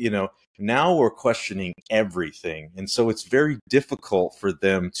us, you know, now we're questioning everything. And so it's very difficult for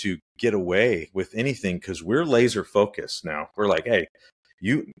them to get away with anything, because we're laser focused now. We're like, hey,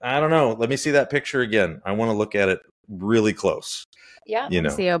 I don't know. Let me see that picture again. I want to look at it really close. Yeah. You know,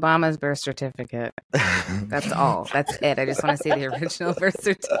 see Obama's birth certificate. That's all. That's it. I just want to see the original birth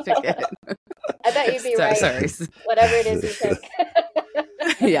certificate. I bet you'd be right. Sorry. Whatever it is you think.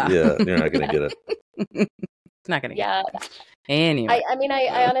 Yeah, you're not going to get it. It's not going to get it. Anyway. I mean,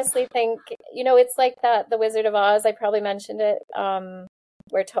 I honestly think, you know, it's like that, The Wizard of Oz. I probably mentioned it,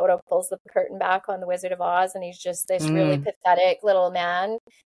 where Toto pulls the curtain back on The Wizard of Oz, and he's just this really pathetic little man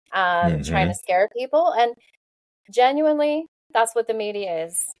trying to scare people. And genuinely, that's what the media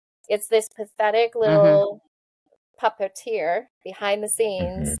is. It's this pathetic little puppeteer behind the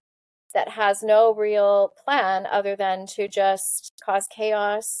scenes that has no real plan other than to just cause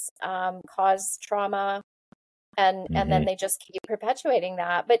chaos, cause trauma, and then they just keep perpetuating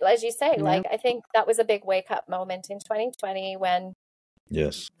that. But as you say, like, I think that was a big wake up moment in 2020 when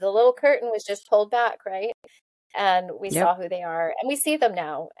the little curtain was just pulled back, right? And we saw who they are, and we see them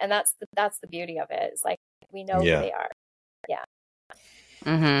now, and that's the beauty of it. It's like we know who they are.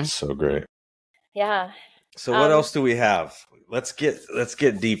 So great. Yeah. So what else do we have? Let's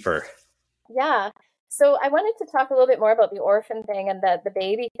get deeper. Yeah. So I wanted to talk a little bit more about the orphan thing and the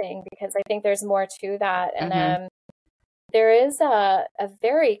baby thing, because I think there's more to that. And there is a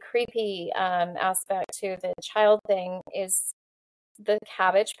very creepy aspect to the child thing, is the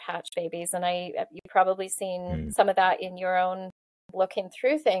Cabbage Patch Babies. And you've probably seen some of that in your own looking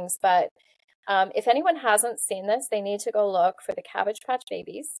through things. But if anyone hasn't seen this, they need to go look for the Cabbage Patch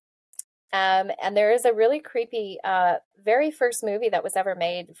Babies. And there is a really creepy, very first movie that was ever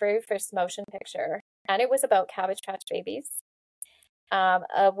made, very first motion picture. And it was about Cabbage Patch Babies.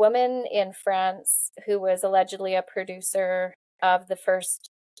 A woman in France who was allegedly a producer of the first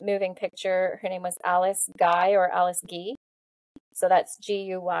moving picture, her name was Alice Guy, or Alice Guy. So that's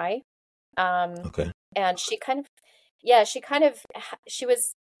Guy. Okay. And she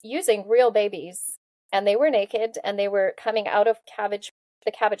was using real babies, and they were naked, and they were coming out of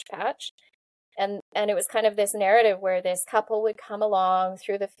the Cabbage Patch, and it was kind of this narrative where this couple would come along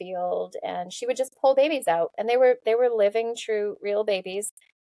through the field, and she would just pull babies out, and they were living true real babies,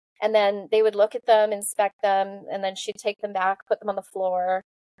 and then they would look at them, inspect them, and then she'd take them back, put them on the floor,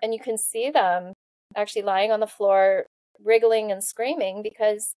 and you can see them actually lying on the floor, wriggling and screaming,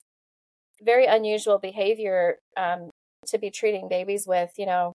 because very unusual behavior to be treating babies with, you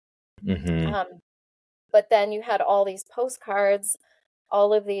know. But then you had all these postcards,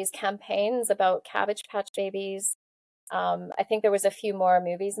 all of these campaigns about Cabbage Patch Babies. I think there was a few more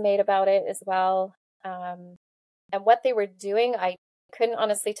movies made about it as well. And what they were doing, I couldn't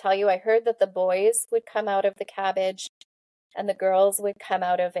honestly tell you. I heard that the boys would come out of the cabbage and the girls would come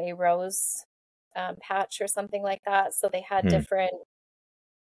out of a rose patch or something like that. So they had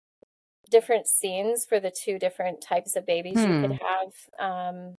different scenes for the two different types of babies you could have.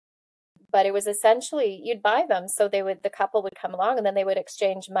 But it was essentially, you'd buy them. So the couple would come along, and then they would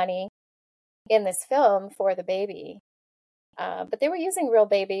exchange money in this film for the baby. But they were using real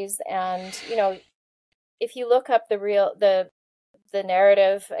babies. And, you know, if you look up the the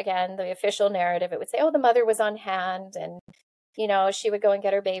narrative, again, the official narrative, it would say, oh, the mother was on hand and, she would go and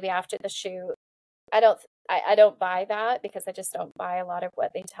get her baby after the shoot. I don't buy that, because I just don't buy a lot of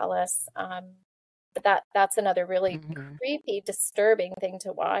what they tell us. But that's another really creepy, disturbing thing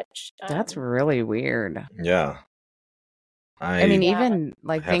to watch. That's really weird. Yeah. I mean, even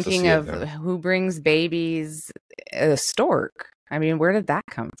like thinking of who brings babies, a stork. I mean, where did that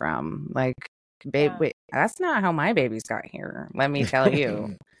come from? Like, wait, that's not how my babies got here. Let me tell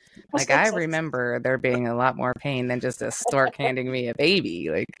you. Like, I remember there being a lot more pain than just a stork handing me a baby.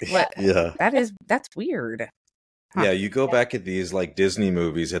 Like, what? Yeah. That's weird. Huh. Yeah, you go back at these like Disney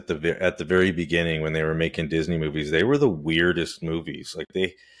movies at the very beginning when they were making Disney movies. They were the weirdest movies.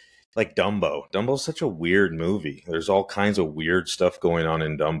 Like Dumbo. Dumbo's such a weird movie. There's all kinds of weird stuff going on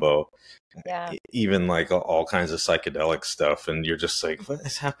in Dumbo. Yeah. Even like all kinds of psychedelic stuff. And you're just like, what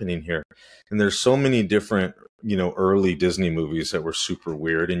is happening here? And there's so many different, early Disney movies that were super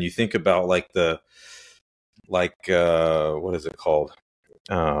weird. And you think about what is it called?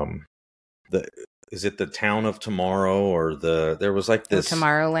 Is it the Town of Tomorrow, or there was like this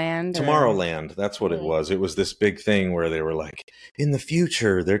Tomorrowland. That's what it was. It was this big thing where they were like, in the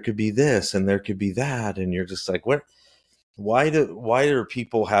future, there could be this and there could be that. And you're just like, what, why are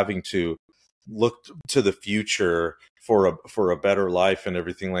people having to look to the future for a better life and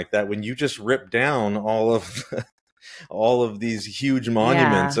everything like that, when you just rip down all of these huge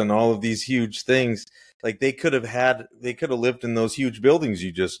monuments and all of these huge things? Like they could have lived in those huge buildings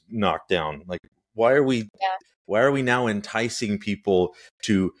you just knocked down. Like, why are we now enticing people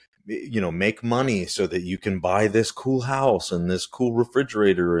to, make money so that you can buy this cool house and this cool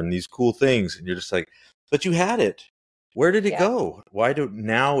refrigerator and these cool things? And you're just like, but you had it. Where did it go?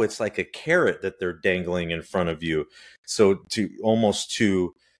 Now it's like a carrot that they're dangling in front of you. So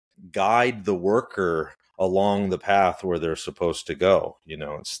to guide the worker along the path where they're supposed to go.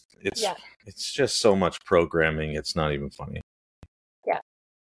 It's just so much programming. It's not even funny. Yeah.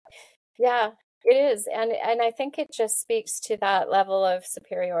 Yeah. It is. And I think it just speaks to that level of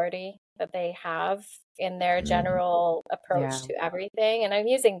superiority that they have in their general approach to everything. And I'm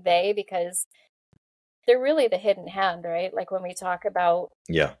using they because they're really the hidden hand, right? Like when we talk about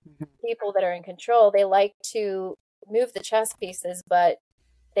people that are in control, they like to move the chess pieces, but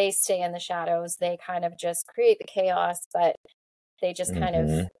they stay in the shadows. They kind of just create the chaos, but they just kind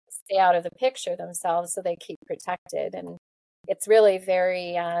of stay out of the picture themselves, so they keep protected. And it's really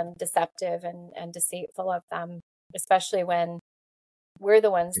very deceptive and deceitful of them, especially when we're the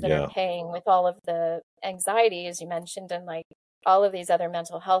ones that are paying with all of the anxiety, as you mentioned, and like all of these other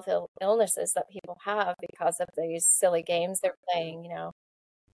mental health illnesses that people have because of these silly games they're playing,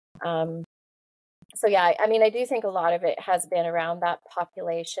 So yeah, I mean, I do think a lot of it has been around that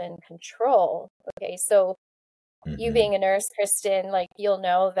population control. Okay, so you being a nurse, Kristen, like you'll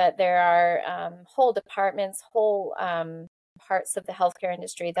know that there are whole departments, whole parts of the healthcare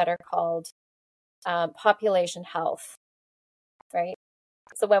industry that are called population health, right?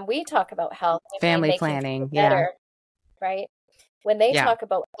 So when we talk about health, family planning, better, right? When they talk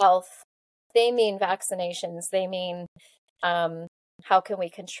about health, they mean vaccinations. They mean how can we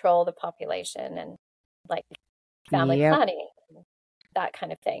control the population and like family planning, that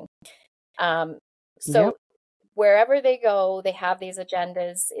kind of thing. So wherever they go, they have these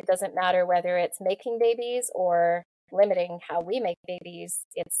agendas. It doesn't matter whether it's making babies or limiting how we make babies.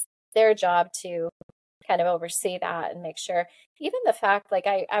 It's their job to kind of oversee that and make sure. Even the fact, like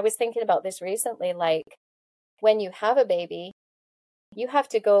I was thinking about this recently, like when you have a baby, you have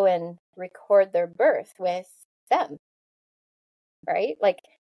to go and record their birth with them, right? Like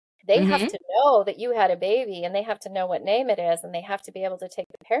they have to know that you had a baby, and they have to know what name it is, and they have to be able to take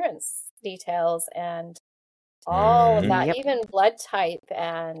the parents' details and all of that, even blood type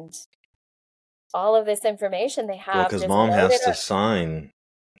and all of this information they have. Because mom has to sign.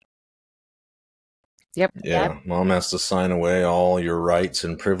 Mom has to sign away all your rights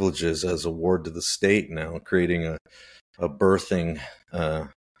and privileges as a ward to the state now, creating a birthing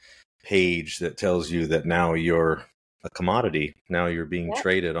page that tells you that now you're a commodity. Now you're being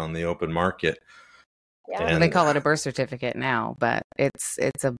traded on the open market. And they call it a birth certificate now, but it's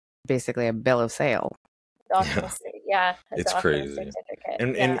basically a bill of sale. It's crazy.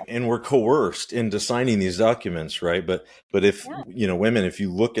 And we're coerced into signing these documents, right? But if women, if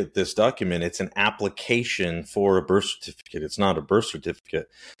you look at this document, it's an application for a birth certificate. It's not a birth certificate.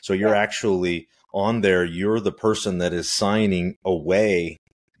 So you're actually on there. You're the person that is signing away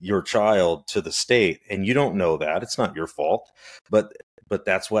your child to the state, and you don't know that. It's not your fault, but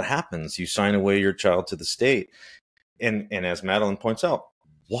that's what happens. You sign away your child to the state, and as Madeline points out,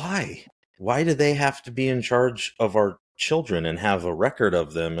 why do they have to be in charge of our children and have a record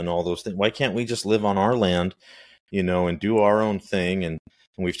of them and all those things? Why can't we just live on our land, and do our own thing? And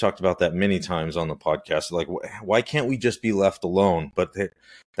we've talked about that many times on the podcast. Like, why can't we just be left alone? But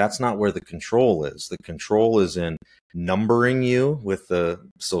that's not where the control is. The control is in numbering you with the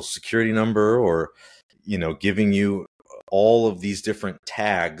social security number, or, giving you all of these different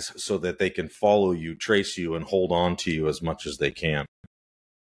tags so that they can follow you, trace you, and hold on to you as much as they can.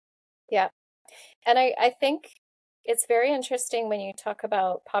 Yeah. And I think it's very interesting when you talk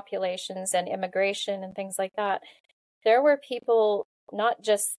about populations and immigration and things like that. There were people, not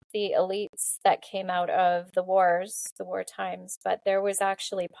just the elites that came out of the war times, but there was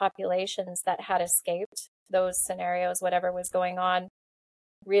actually populations that had escaped those scenarios, whatever was going on,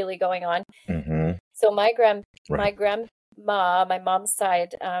 really going on. Mm-hmm. So my grandma, my mom's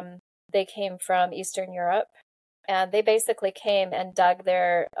side, they came from Eastern Europe, and they basically came and dug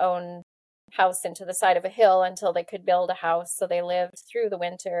their own house into the side of a hill until they could build a house. So they lived through the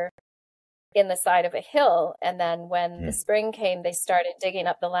winter in the side of a hill. And then when the spring came, they started digging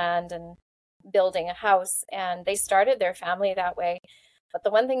up the land and building a house, and they started their family that way. But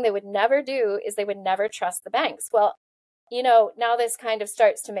the one thing they would never do is they would never trust the banks. Well, now this kind of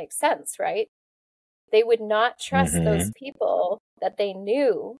starts to make sense, right? They would not trust those people that they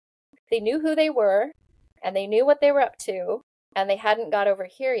knew. They knew who they were, and they knew what they were up to, and they hadn't got over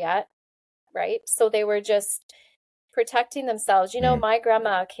here yet, right? So they were just protecting themselves. My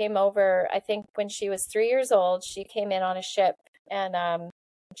grandma came over, I think when she was 3 years old. She came in on a ship, and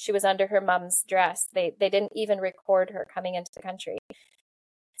she was under her mom's dress. They didn't even record her coming into the country.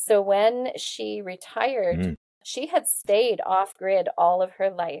 So when she retired, she had stayed off grid all of her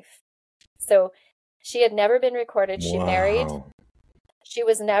life. So she had never been recorded. She married. She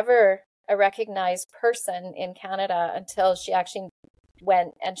was never a recognized person in Canada until she actually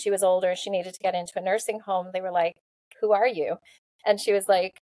went, and she was older. She needed to get into a nursing home. They were like, "Who are you?" And she was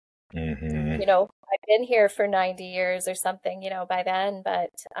like, I've been here for 90 years or something, by then. But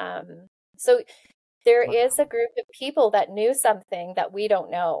so there is a group of people that knew something that we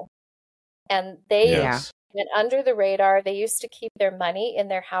don't know. And they went under the radar. They used to keep their money in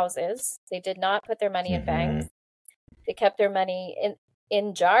their houses. They did not put their money in banks. They kept their money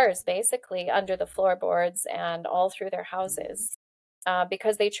in jars, basically, under the floorboards and all through their houses,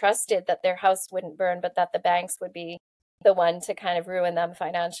 because they trusted that their house wouldn't burn, but that the banks would be the one to kind of ruin them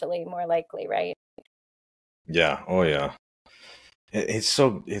financially, more likely, right? Yeah. Oh, yeah. It's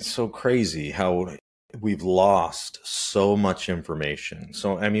so crazy how we've lost so much information.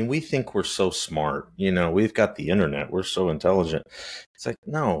 So, I mean, we think we're so smart, we've got the internet, we're so intelligent. It's like,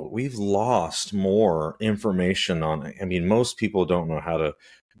 no, we've lost more information on it. I mean, most people don't know how to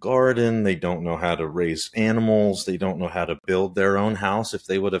garden. They don't know how to raise animals. They don't know how to build their own house. If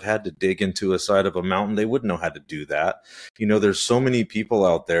they would have had to dig into a side of a mountain, they wouldn't know how to do that. There's so many people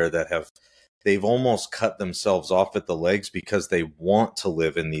out there that they've almost cut themselves off at the legs because they want to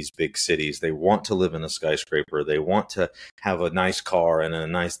live in these big cities. They want to live in a skyscraper. They want to have a nice car and a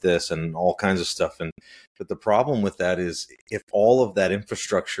nice this and all kinds of stuff. But the problem with that is, if all of that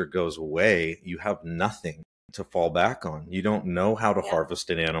infrastructure goes away, you have nothing to fall back on. You don't know how to harvest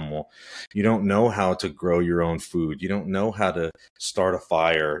an animal. You don't know how to grow your own food. You don't know how to start a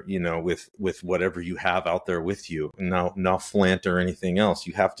fire, with whatever you have out there with you. Not flint or anything else.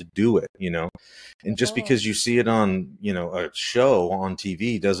 You have to do it, And just because you see it on, a show on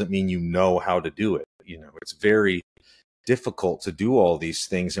TV doesn't mean you know how to do it. It's very difficult to do all these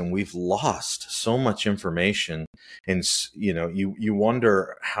things, and we've lost so much information. And you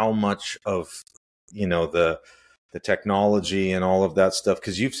wonder how much of the technology and all of that stuff,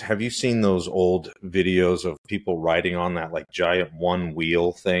 because have you seen those old videos of people riding on that like giant one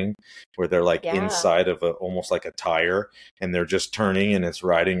wheel thing where they're like inside of almost like a tire, and they're just turning and it's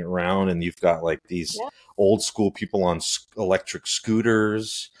riding around, and you've got like these old school people on electric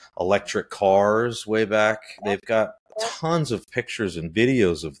scooters, electric cars way back. They've got tons of pictures and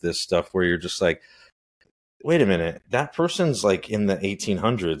videos of this stuff where you're just like, wait a minute, that person's like in the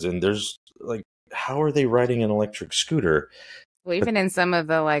 1800s, and there's like, how are they riding an electric scooter? Well, even in some of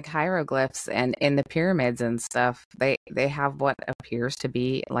the like hieroglyphs and in the pyramids and stuff, they have what appears to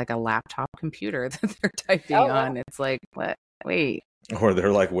be like a laptop computer that they're typing on. It's like, what? Wait. Or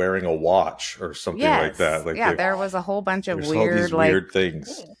they're like wearing a watch or something like that. Like there was a whole bunch of weird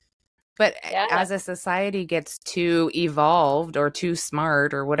things. But as a society gets too evolved or too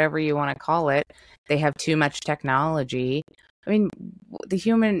smart or whatever you want to call it, they have too much technology. I mean, the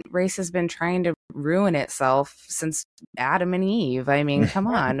human race has been trying to ruin itself since Adam and Eve. I mean, come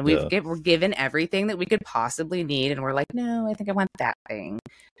on. Yeah. We're given everything that we could possibly need, and we're like, no, I think I want that thing.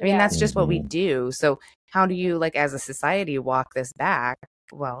 I mean, Yeah. that's just what we do. So how do you, like, as a society, walk this back?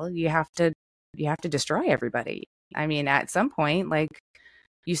 Well, you have to destroy everybody. I mean, at some point, like,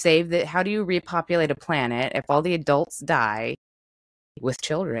 you save that. How do you repopulate a planet if all the adults die? With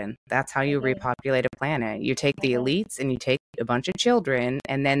children. That's how you repopulate a planet. You take the elites and you take a bunch of children,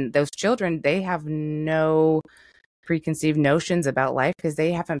 and then those children, they have no preconceived notions about life because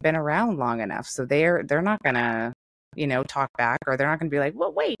they haven't been around long enough. So they're not gonna, talk back, or they're not gonna be like,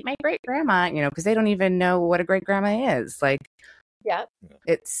 well, wait, my great grandma, because they don't even know what a great grandma is. Like, Yeah.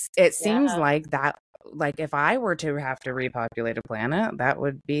 it seems like that, like, if I were to have to repopulate a planet, that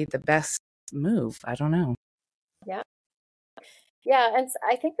would be the best move. I don't know. Yeah. Yeah, and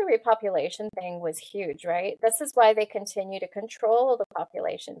I think the repopulation thing was huge, right? This is why they continue to control the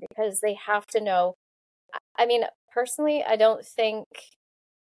population, because they have to know. I mean, personally, I don't think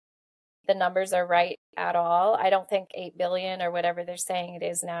the numbers are right at all. I don't think 8 billion or whatever they're saying it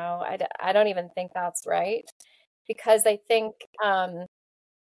is now. I don't even think that's right, because I think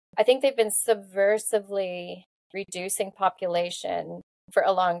they've been subversively reducing population for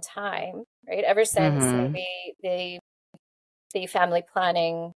a long time, right? Ever since maybe the family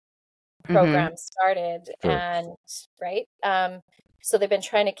planning program started, and right. So they've been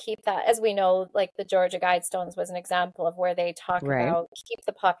trying to keep that, as we know, like the Georgia Guidestones was an example of where they talk about keep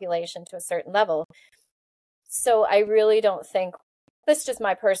the population to a certain level. So I really don't think, this is just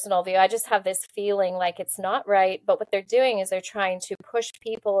my personal view, I just have this feeling like it's not right. But what they're doing is they're trying to push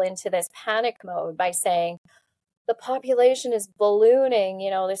people into this panic mode by saying the population is ballooning,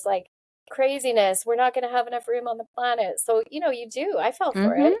 there's like craziness, we're not going to have enough room on the planet. So you do, I fell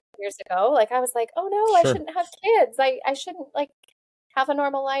for it years ago. Like, I was like, oh no, I shouldn't have kids, I shouldn't like have a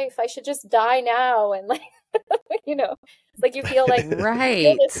normal life, I should just die now. And like it's like you feel like you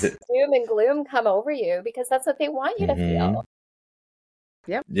feel this doom and gloom come over you, because that's what they want you to feel.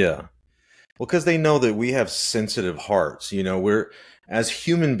 Yep. Yeah. Well, because they know that we have sensitive hearts. We're, as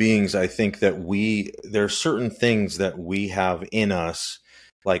human beings, I think that there are certain things that we have in us,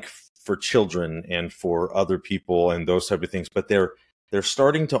 like for children and for other people and those type of things, but they're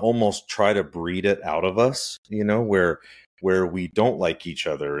starting to almost try to breed it out of us, where we don't like each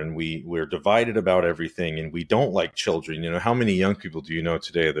other, and we're divided about everything, and we don't like children. How many young people do you know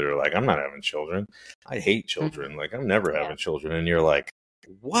today that are like, I'm not having children, I hate children, like I'm never having children? And you're like,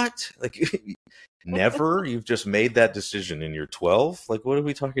 what? Like, never? You've just made that decision and you're 12? Like, what are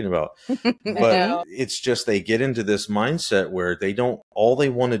we talking about? But it's just, they get into this mindset where all they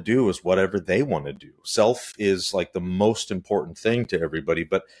want to do is whatever they want to do. Self is like the most important thing to everybody,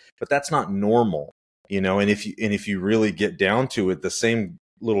 but that's not normal, and if you really get down to it, the same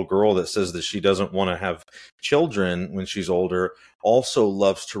little girl that says that she doesn't want to have children when she's older also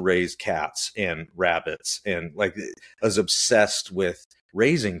loves to raise cats and rabbits, and like is obsessed with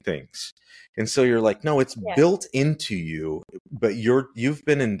raising things. And so you're like, no, it's built into you, but you've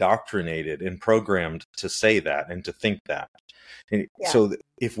been indoctrinated and programmed to say that and to think that. And so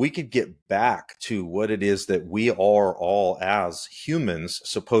if we could get back to what it is that we are all as humans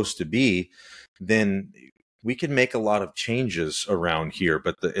supposed to be, then we can make a lot of changes around here.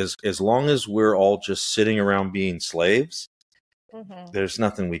 But as long as we're all just sitting around being slaves, there's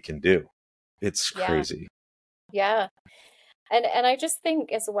nothing we can do. It's crazy. Yeah. And I just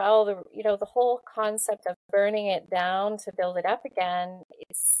think as well, the whole concept of burning it down to build it up again,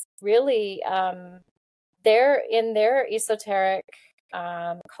 it's really they're in their esoteric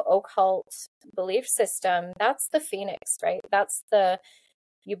occult belief system. That's the phoenix, right? That's the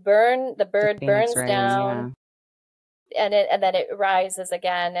bird burns down, and then it rises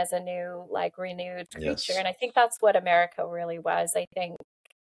again as a new, like, renewed creature. And I think that's what America really was. I think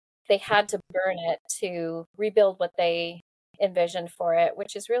they had to burn it to rebuild what they envisioned for it,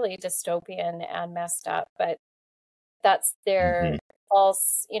 which is really dystopian and messed up. But that's their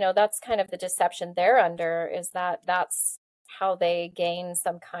false, that's kind of the deception they're under, is that's how they gain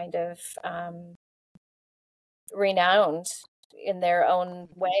some kind of renowned in their own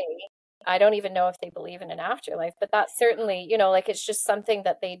way. I don't even know if they believe in an afterlife, but that's certainly, like, it's just something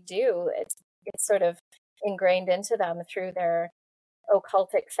that they do. It's sort of ingrained into them through their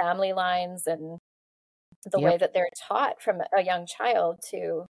occultic family lines, and the way that they're taught from a young child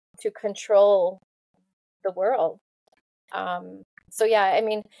to control the world. So I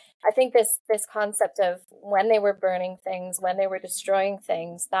mean, I think this concept of when they were burning things, when they were destroying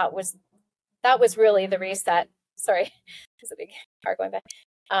things, that was really the reset. Sorry, there's a big car going by.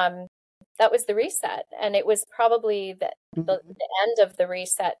 that was the reset. And it was probably the end of the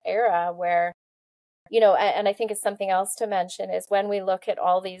reset era where, and I think it's something else to mention is when we look at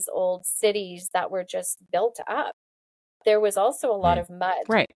all these old cities that were just built up, there was also a lot of mud.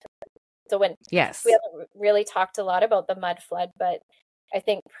 Right. So we haven't really talked a lot about the mud flood, but I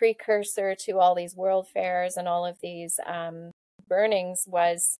think precursor to all these world fairs and all of these burnings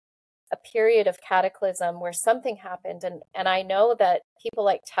was a period of cataclysm where something happened. And I know that people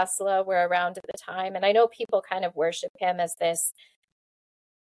like Tesla were around at the time, and I know people kind of worship him as this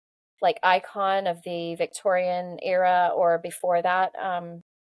like icon of the Victorian era or before that.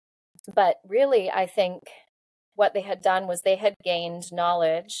 But really, I think what they had done was they had gained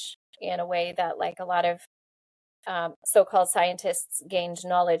knowledge in a way that like a lot of so-called scientists gained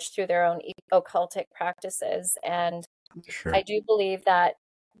knowledge through their own occultic practices. And I do believe that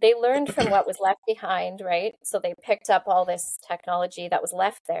they learned from what was left behind, right? So they picked up all this technology that was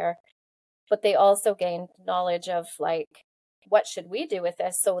left there, but they also gained knowledge of like, what should we do with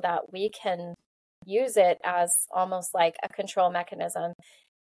this so that we can use it as almost like a control mechanism?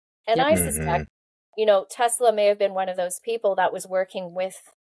 And I suspect, Tesla may have been one of those people that was working with,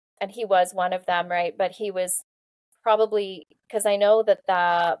 and he was one of them, right? But he was probably, because I know that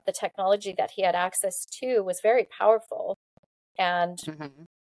the technology that he had access to was very powerful and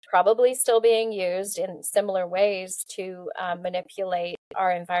probably still being used in similar ways to manipulate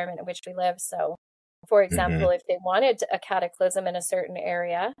our environment in which we live. So, for example, if they wanted a cataclysm in a certain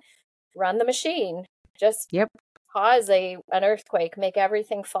area, run the machine, just cause an earthquake, make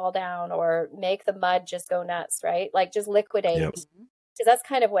everything fall down, or make the mud just go nuts, right? Like just liquidate. Because that's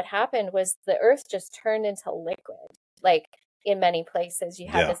kind of what happened was the earth just turned into liquid. Like in many places, you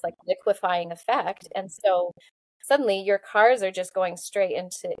have this like liquefying effect. And so suddenly your cars are just going straight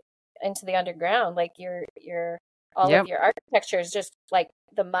into the underground. Like your all of your architecture is just like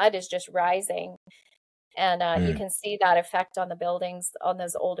the mud is just rising. And you can see that effect on the buildings, on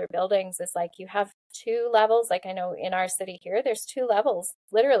those older buildings. It's like you have two levels. Like I know in our city here, there's two levels,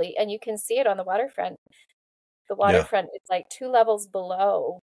 literally. And you can see it on the waterfront. The waterfront is like two levels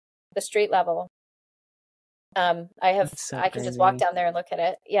below the street level. I can just walk down there and look at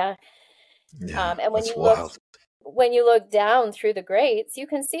it. And when you look down through the grates, you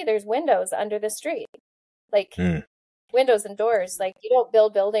can see there's windows under the street, like windows and doors. Like you don't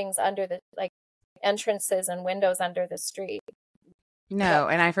build buildings under the like entrances and windows under the street. No,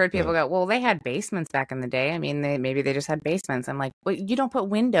 and I've heard people go, well, they had basements back in the day. I mean, maybe they just had basements. I'm like, well, you don't put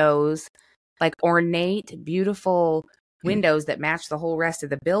windows, like ornate, beautiful windows that match the whole rest of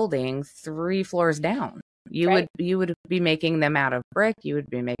the building 3 floors down. You would be making them out of brick. You would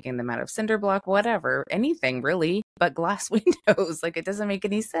be making them out of cinder block, whatever, anything really, but glass windows. Like it doesn't make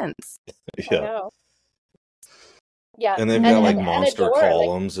any sense. Yeah. And they've got like monster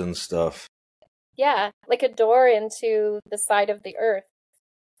columns and stuff. Yeah, like a door into the side of the earth,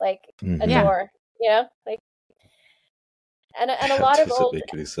 like a door. Like and a lot of old make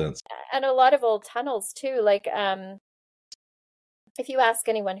any sense. And a lot of old tunnels too. Like if you ask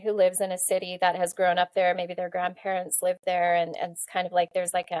anyone who lives in a city that has grown up there, maybe their grandparents lived there, and it's kind of like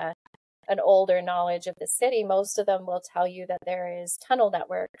there's like an older knowledge of the city, most of them will tell you that there is tunnel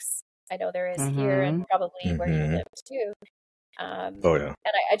networks. I know there is here and probably where you live too. And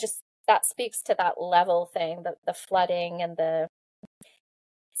I just, that speaks to that level thing, the flooding and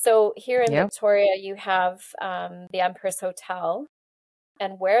so here in Victoria, you have the Empress Hotel,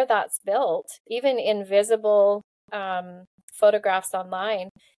 and where that's built, even in visible photographs online,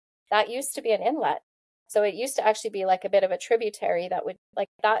 that used to be an inlet. So it used to actually be like a bit of a tributary that would, like,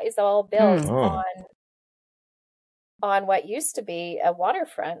 that is all built on what used to be a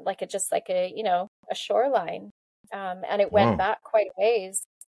waterfront, like a shoreline. And it went back quite a ways.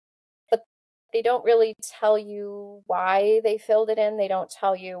 But they don't really tell you why they filled it in. They don't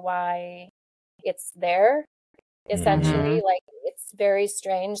tell you why it's there. Essentially, like, it's very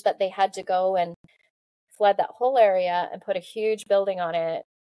strange that they had to go and flood that whole area and put a huge building on it.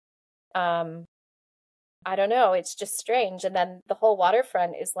 I don't know. It's just strange. And then the whole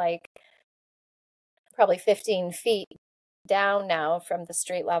waterfront is like probably 15 feet down now from the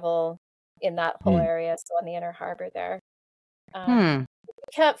street level in that whole area. So on the inner harbor there. You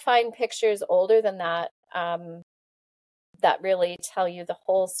can't find pictures older than that that really tell you the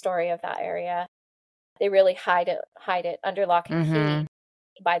whole story of that area. They really hide it under lock and key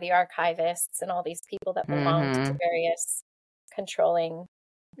by the archivists and all these people that belong to various controlling,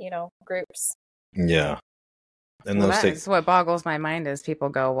 groups. Yeah. And that's what boggles my mind is people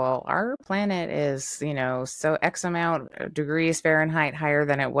go, well, our planet is, so X amount of degrees Fahrenheit higher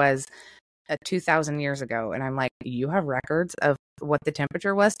than it was 2,000 years ago. And I'm like, you have records of what the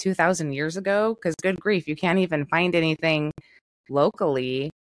temperature was 2,000 years ago? Because good grief, you can't even find anything locally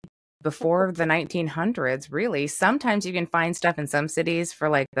before the 1900s, really. Sometimes you can find stuff in some cities for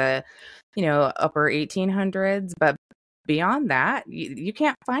like the, upper 1800s, but beyond that, you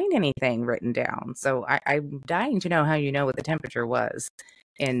can't find anything written down. So I'm dying to know how you know what the temperature was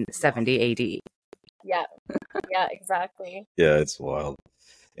in 70 AD. Yeah, yeah, exactly. Yeah, it's wild.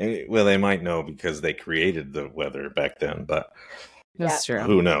 Well, they might know because they created the weather back then, but That's true.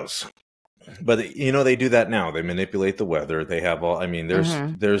 who knows? But they do that now. They manipulate the weather. They have all. I mean,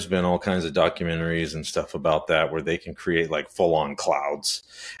 there's been all kinds of documentaries and stuff about that where they can create like full on clouds,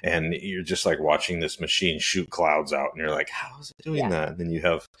 and you're just like watching this machine shoot clouds out, and you're like, how is it doing that? And then you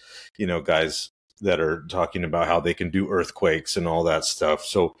have, guys that are talking about how they can do earthquakes and all that stuff.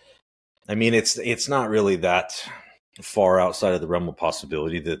 So, I mean, it's not really that far outside of the realm of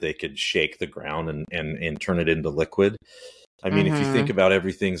possibility that they could shake the ground and turn it into liquid. I mean, if you think about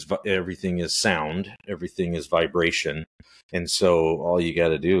everything is sound, everything is vibration. And so all you got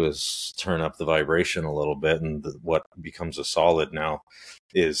to do is turn up the vibration a little bit. And what becomes a solid now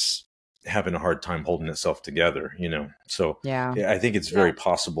is having a hard time holding itself together, So I think it's very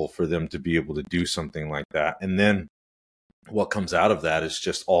possible for them to be able to do something like that. And then what comes out of that is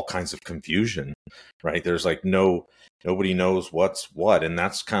just all kinds of confusion, right? There's like nobody knows what's what. And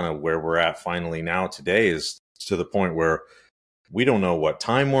that's kind of where we're at finally now today, is to the point where we don't know what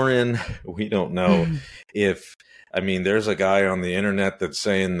time we're in. We don't know there's a guy on the internet that's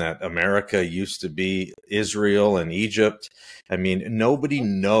saying that America used to be Israel and Egypt. I mean, nobody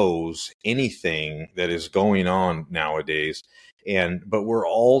knows anything that is going on nowadays. But we're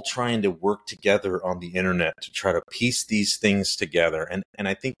all trying to work together on the internet to try to piece these things together. And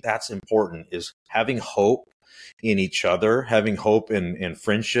I think that's important, is having hope in each other, having hope in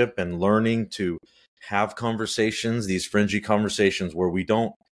friendship, and learning to have conversations, these fringy conversations where we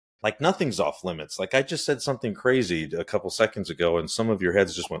don't, like, nothing's off limits. Like, I just said something crazy a couple seconds ago and some of your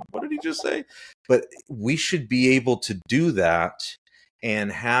heads just went, what did he just say? But we should be able to do that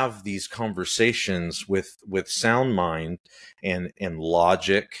and have these conversations with sound mind and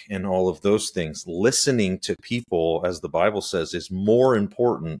logic and all of those things. Listening to people, as the Bible says, is more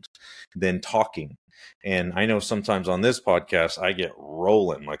important than talking. And I know sometimes on this podcast, I get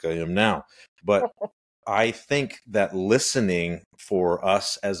rolling like I am now, but I think that listening for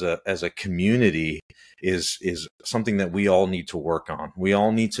us as a community is something that we all need to work on. We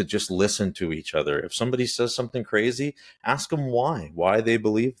all need to just listen to each other. If somebody says something crazy, ask them why they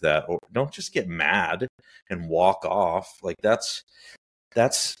believe that, or don't just get mad and walk off. Like that's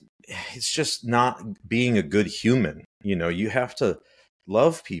it's just not being a good human. You have to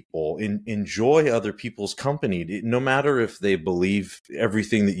love people, enjoy other people's company, no matter if they believe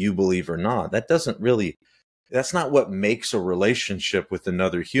everything that you believe or not. That's not what makes a relationship with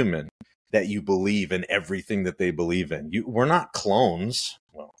another human, that you believe in everything that they believe in. We're not clones.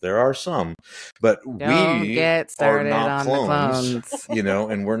 Well, there are some, but Don't we get started are not on clones, the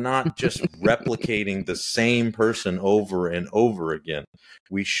clones. And we're not just replicating the same person over and over again.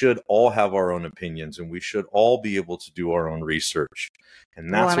 We should all have our own opinions, and we should all be able to do our own research.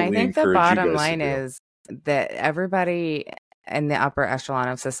 And that's what we encourage you guys to do. I think the bottom line is that everybody in the upper echelon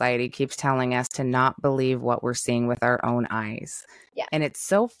of society keeps telling us to not believe what we're seeing with our own eyes. Yeah. And it's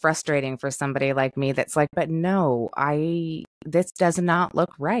so frustrating for somebody like me that's like, but no, this does not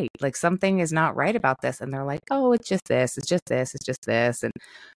look right. Like, something is not right about this. And they're like, oh, it's just this, it's just this, it's just this. And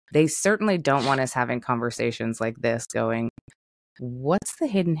they certainly don't want us having conversations like this going, what's the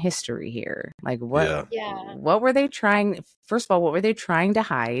hidden history here? Like, what were they trying? First of all, what were they trying to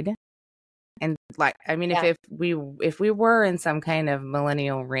hide? And like, I mean, if we were in some kind of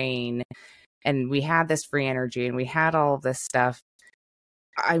millennial reign and we had this free energy and we had all of this stuff,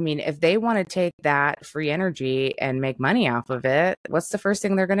 I mean, if they want to take that free energy and make money off of it, what's the first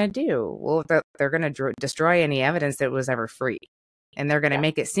thing they're going to do? Well, they're going to destroy any evidence that it was ever free. And they're going to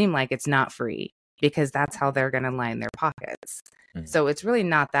make it seem like it's not free, because that's how they're going to line their pockets. Mm-hmm. So it's really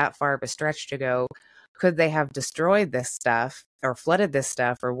not that far of a stretch to go, could they have destroyed this stuff or flooded this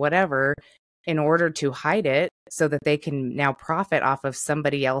stuff or whatever in order to hide it so that they can now profit off of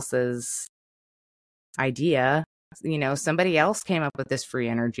somebody else's idea? Somebody else came up with this free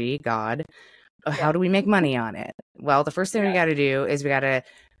energy, God. How do we make money on it? Well, the first thing we got to do is we got to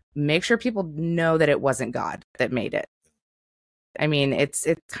make sure people know that it wasn't God that made it. I mean, it's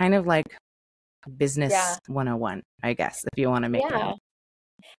kind of like business 101, I guess, if you want to make money.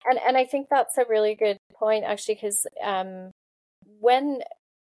 And I think that's a really good point, actually, because when,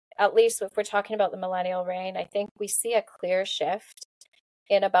 at least if we're talking about the millennial reign, I think we see a clear shift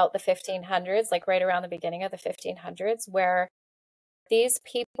in about the 1500s, like right around the beginning of the 1500s, where these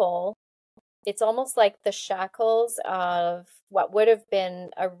people, it's almost like the shackles of what would have been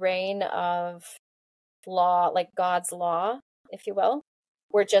a reign of law, like God's law, if you will,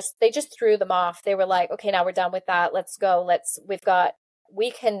 they just threw them off. They were like, okay, now we're done with that. Let's go.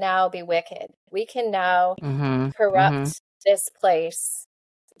 We can now be wicked. We can now corrupt this place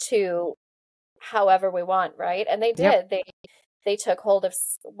to however we want, right? And they did. They took hold of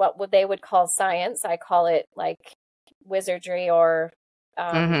what they would call science. I call it like wizardry or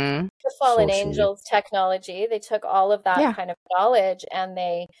the fallen angels technology. They took all of that kind of knowledge and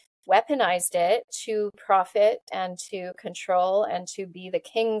they weaponized it to profit and to control and to be the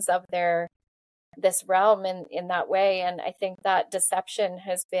kings of this realm in that way. And I think that deception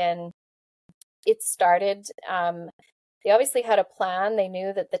it started, they obviously had a plan. They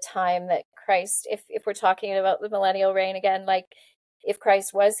knew that the time that Christ, if we're talking about the millennial reign again, like if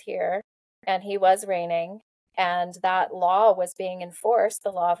Christ was here and he was reigning and that law was being enforced,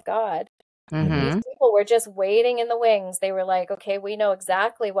 the law of God, these people were just waiting in the wings. They were like, okay, we know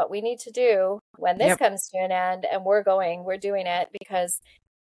exactly what we need to do when this comes to an end, and we're doing it. Because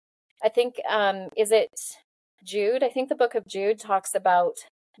I think, is it Jude? I think the book of Jude talks about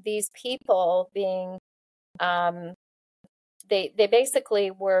these people being, they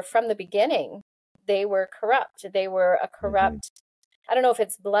basically were from the beginning, they were corrupt. They were a corrupt, I don't know if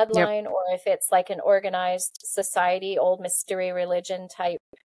it's bloodline or if it's like an organized society, old mystery religion type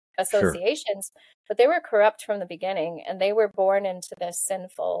associations, but they were corrupt from the beginning, and they were born into this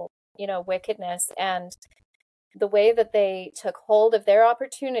sinful, wickedness. And the way that they took hold of their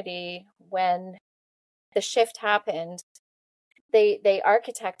opportunity when the shift happened, they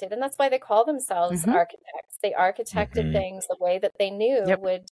architected, and that's why they call themselves architects. They architected things the way that they knew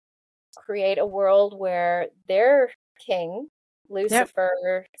would create a world where their king,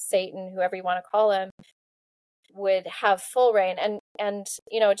 Lucifer, Satan, whoever you want to call him, would have full reign. And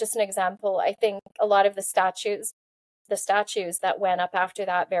just an example, I think a lot of the statues that went up after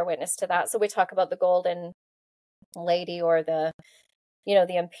that bear witness to that. So we talk about the golden lady or the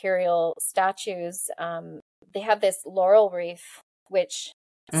imperial statues. They have this laurel wreath, which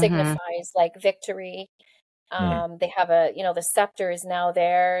signifies like victory. They have the scepter is now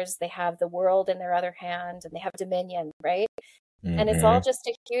theirs. They have the world in their other hand, and they have dominion, right? And it's all just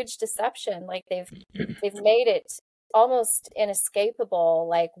a huge deception. Like they've made it almost inescapable.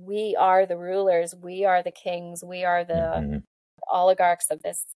 Like we are the rulers, we are the kings, we are the oligarchs of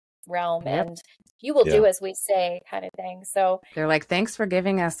this realm, and you will do as we say, kind of thing. So they're like, thanks for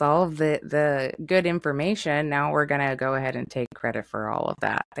giving us all of the good information. Now we're gonna go ahead and take credit for all of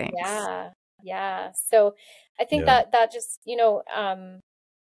that. Thanks. Yeah. So I think that just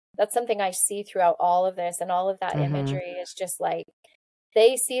that's something I see throughout all of this, and all of that imagery is just like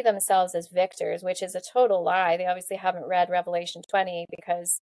they see themselves as victors, which is a total lie. They obviously haven't read Revelation 20,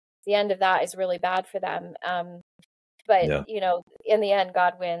 because the end of that is really bad for them. But in the end,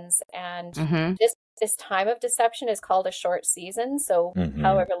 God wins, and this time of deception is called a short season. So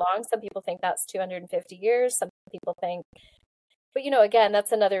however long, some people think that's 250 years. Some people think, but again,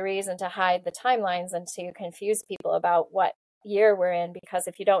 that's another reason to hide the timelines and to confuse people about what year we're in, because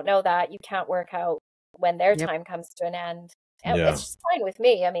if you don't know that, you can't work out when their time comes to an end. And it's just fine with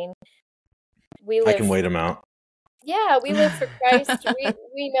me. I mean, I can wait them out. Yeah, we live for Christ.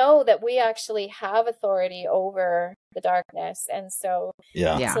 we know that we actually have authority over the darkness, and so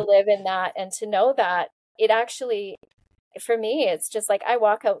to live in that and to know that, it actually, for me, it's just like I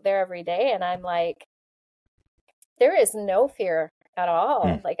walk out there every day and I'm like, there is no fear at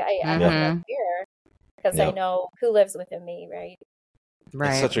all. Like I have no fear, because I know who lives within me, right?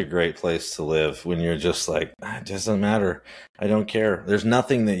 It's such a great place to live when you're just like, it doesn't matter. I don't care. There's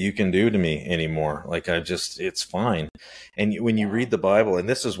nothing that you can do to me anymore. Like it's fine. And when you read the Bible, and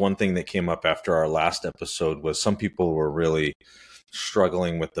this is one thing that came up after our last episode, was some people were really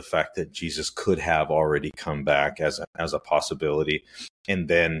struggling with the fact that Jesus could have already come back as a possibility. And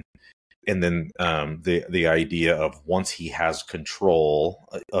then the idea of, once he has control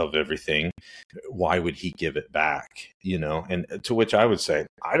of everything, why would he give it back? And to which I would say,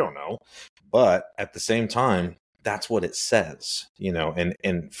 I don't know. But at the same time, that's what it says,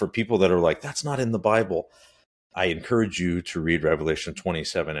 and for people that are like, that's not in the Bible, I encourage you to read Revelation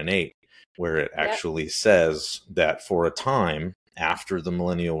 27:8, where it actually says that for a time after the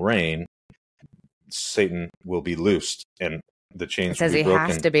millennial reign, Satan will be loosed, and the chains will be broken.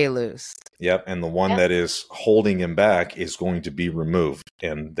 He has to be loosed. Yep. And the one that is holding him back is going to be removed.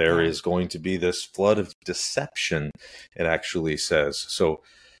 And there is going to be this flood of deception, it actually says. So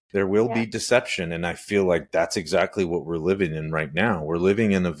There will Yeah. be deception. And I feel like that's exactly what we're living in right now. We're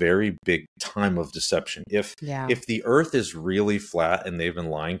living in a very big time of deception. If the earth is really flat and they've been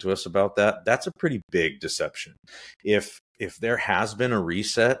lying to us about that, that's a pretty big deception. If there has been a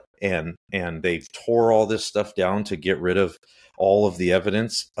reset and they've tore all this stuff down to get rid of all of the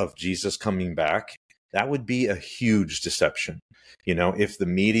evidence of Jesus coming back, that would be a huge deception. You know, if the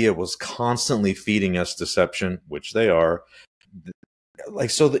media was constantly feeding us deception, which they are, like,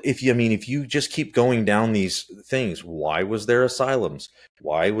 so if you just keep going down these things, why was there asylums?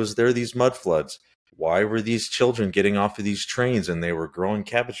 Why was there these mud floods? Why were these children getting off of these trains and they were growing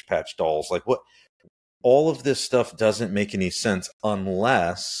Cabbage Patch dolls? Like, what? All of this stuff doesn't make any sense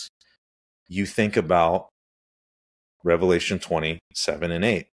unless you think about Revelation 20:7 and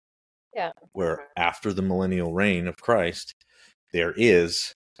 8. Yeah. Where after the millennial reign of Christ, there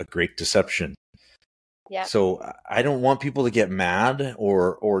is a great deception. Yeah. So I don't want people to get mad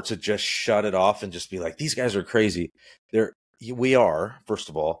or to just shut it off and just be like, these guys are crazy. We are, first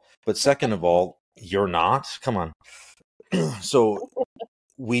of all, but second of all, you're not. Come on. So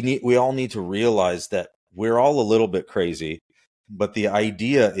we all need to realize that we're all a little bit crazy, but the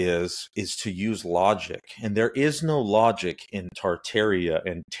idea is to use logic, and there is no logic in Tartaria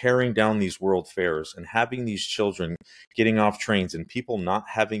and tearing down these world fairs and having these children getting off trains and people not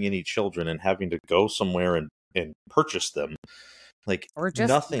having any children and having to go somewhere and purchase them. Like, or just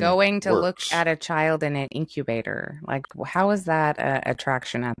nothing going to works. look at a child in an incubator. Like, how is that a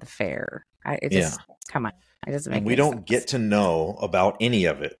attraction at the fair? Come on. It doesn't make And we any don't sense. get to know about any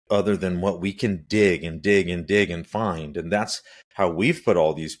of it other than what we can dig and dig and dig and find. And that's how we've put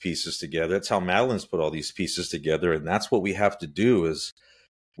all these pieces together. That's how Madeline's put all these pieces together. And that's what we have to do. Is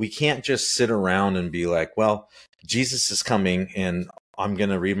we can't just sit around and be like, well, Jesus is coming and I'm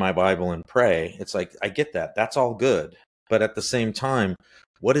going to read my Bible and pray. It's like, I get that. That's all good. But at the same time,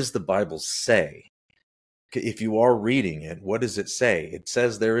 what does the Bible say? If you are reading it, what does it say? It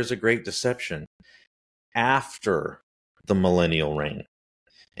says there is a great deception after the millennial reign.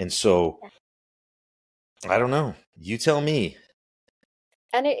 And so, I don't know. You tell me.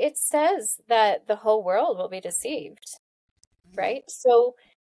 And it says that the whole world will be deceived, right? So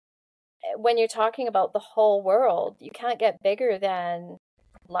when you're talking about the whole world, you can't get bigger than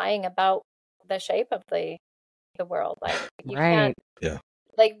lying about the shape of the world. Like, you can't, Yeah.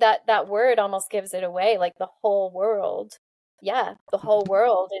 like, that word almost gives it away, like the whole world. Yeah, the whole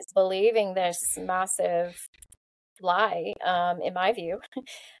world is believing this massive lie, in my view.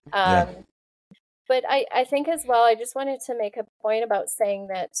 But I think as well, I just wanted to make a point about saying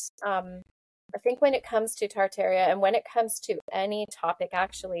that I think when it comes to Tartaria and when it comes to any topic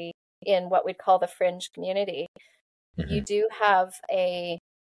actually in what we'd call the fringe community, you do have a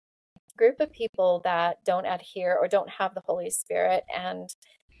group of people that don't adhere or don't have the Holy Spirit, and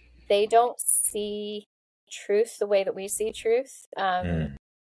they don't see truth the way that we see truth. And,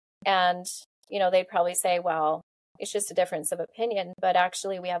 they'd probably say, well, it's just a difference of opinion, but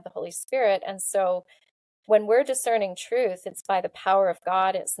actually we have the Holy Spirit. And so when we're discerning truth, it's by the power of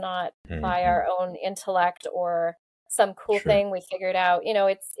God. It's not by our own intellect or some cool thing we figured out.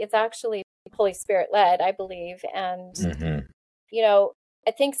 It's actually Holy Spirit led, I believe. And, I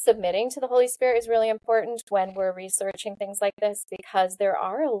think submitting to the Holy Spirit is really important when we're researching things like this, because there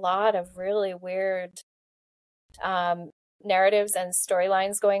are a lot of really weird narratives and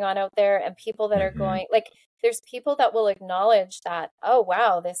storylines going on out there, and people that are going, like, there's people that will acknowledge that, oh,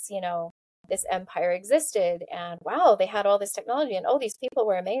 wow, this empire existed, and wow, they had all this technology, and oh, these people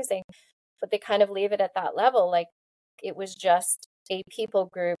were amazing. But they kind of leave it at that level, like it was just a people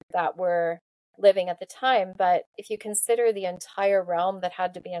group that were living at the time. But if you consider the entire realm that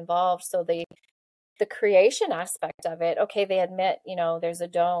had to be involved, so the creation aspect of it, okay, they admit, there's a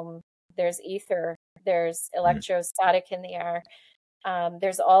dome, there's ether, there's electrostatic in the air,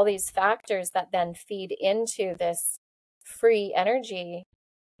 there's all these factors that then feed into this free energy.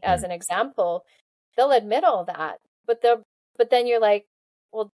 As an example, they'll admit all that, but then you're like,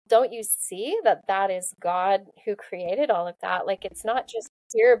 well, don't you see that is God who created all of that? Like, it's not just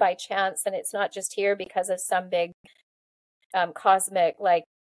here by chance, and it's not just here because of some big cosmic, like,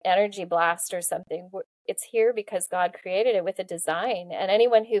 energy blast or something. It's here because God created it with a design. And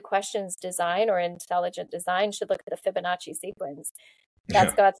anyone who questions design or intelligent design should look at the Fibonacci sequence.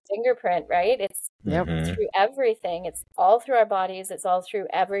 That's God's fingerprint, right? It's through everything. It's all through our bodies. It's all through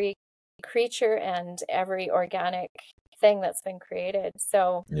every creature and every organic thing that's been created.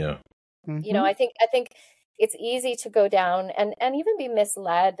 So, I think it's easy to go down and even be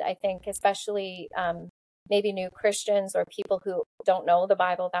misled. I think, especially maybe new Christians or people who don't know the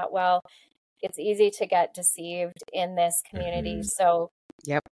Bible that well. It's easy to get deceived in this community. So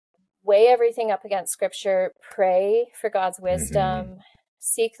weigh everything up against scripture, pray for God's wisdom,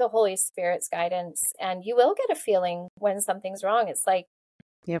 seek the Holy Spirit's guidance, and you will get a feeling when something's wrong. It's like,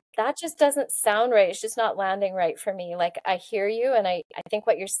 that just doesn't sound right. It's just not landing right for me. Like, I hear you, and I think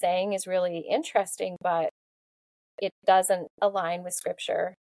what you're saying is really interesting, but it doesn't align with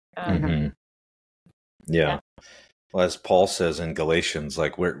scripture. Yeah. Well, as Paul says in Galatians,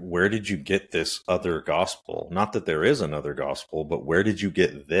 like, where did you get this other gospel? Not that there is another gospel, but where did you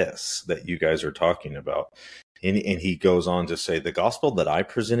get this that you guys are talking about? And he goes on to say, the gospel that I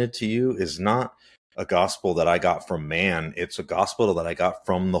presented to you is not a gospel that I got from man. It's a gospel that I got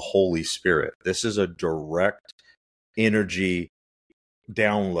from the Holy Spirit. This is a direct energy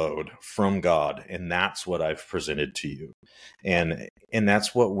download from God, and that's what I've presented to you. And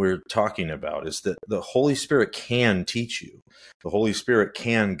that's what we're talking about, is that the Holy Spirit can teach you. The Holy Spirit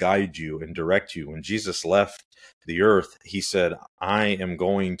can guide you and direct you. When Jesus left the earth, he said, I am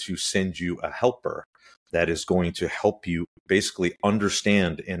going to send you a helper that is going to help you basically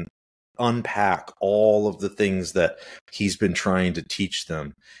understand and unpack all of the things that he's been trying to teach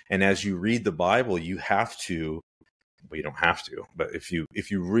them. And as you read the Bible, you have to, well, you don't have to, but if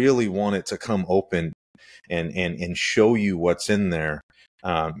you really want it to come open and show you what's in there,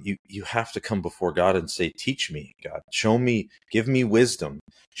 you have to come before God and say, teach me, God, show me, give me wisdom,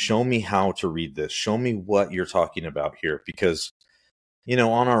 show me how to read this, show me what you're talking about here. Because,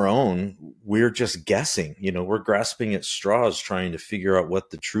 on our own, we're just guessing, we're grasping at straws, trying to figure out what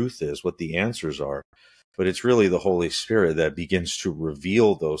the truth is, what the answers are. But it's really the Holy Spirit that begins to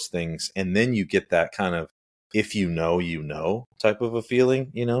reveal those things. And then you get that kind of, if you know type of a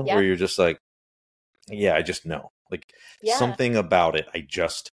feeling, where you're just like, yeah, I just know, like something about it. I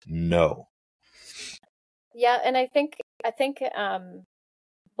just know. Yeah. And I think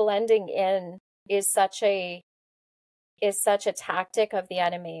blending in is such a tactic of the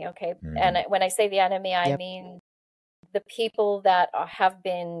enemy. Okay. And when I say the enemy, I mean the people that have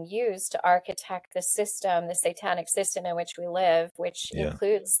been used to architect the system, the satanic system in which we live, which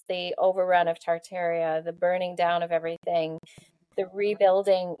includes the overrun of Tartaria, the burning down of everything, the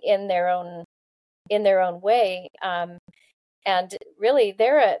rebuilding in their own way. And really,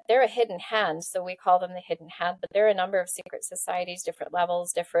 they're a hidden hand. So we call them the hidden hand, but there are a number of secret societies, different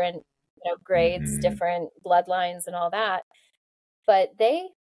levels, different grades, different bloodlines, and all that. But they,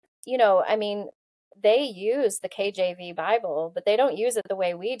 they use the KJV Bible, but they don't use it the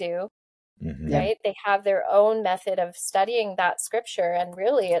way we do, right? They have their own method of studying that scripture, and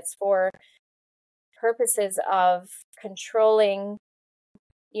really it's for purposes of controlling,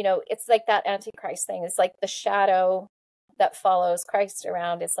 it's like that Antichrist thing. It's like the shadow that follows Christ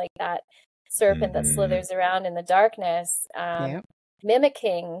around. It's like that serpent that slithers around in the darkness,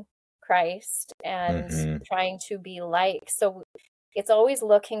 mimicking Christ and trying to be like. So it's always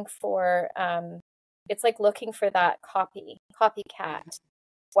looking for, it's like looking for that copycat.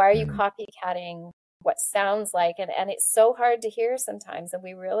 Why are you copycatting what sounds like? And it's so hard to hear sometimes. And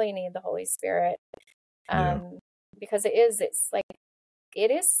we really need the Holy Spirit, because it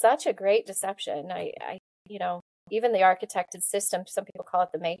is such a great deception. I even the architected system, some people call it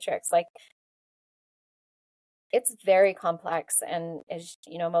the matrix, like it's very complex. And as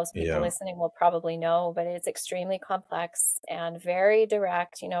most people listening will probably know, but it's extremely complex and very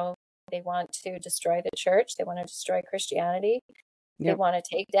direct. They want to destroy the church. They want to destroy Christianity. They want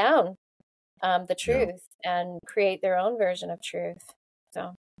to take down the truth and create their own version of truth.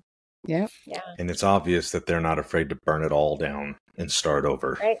 So, And it's obvious that they're not afraid to burn it all down and start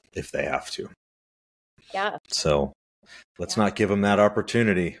over if they have to. Yeah. So let's not give them that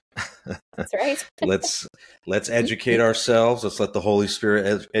opportunity. That's right. Let's educate ourselves. Let's let the Holy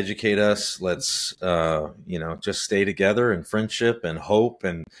Spirit educate us. Let's, just stay together in friendship and hope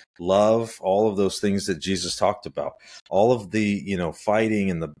and love, all of those things that Jesus talked about. All of the, fighting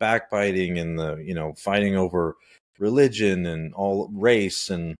and the backbiting and the, fighting over religion and all race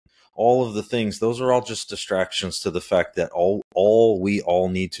and all of the things, those are all just distractions to the fact that all we all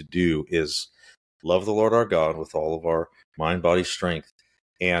need to do is love the Lord our God with all of our mind, body, strength,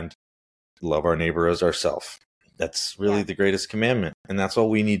 and love our neighbor as ourselves. That's really the greatest commandment. And that's all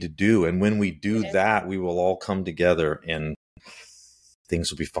we need to do. And when we do that, we will all come together and things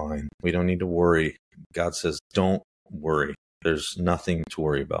will be fine. We don't need to worry. God says, don't worry. There's nothing to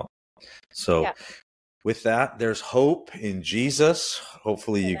worry about. So with that, there's hope in Jesus.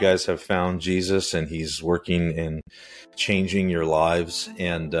 Hopefully you guys have found Jesus and he's working and changing your lives.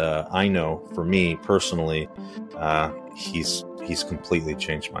 And I know for me personally, he's completely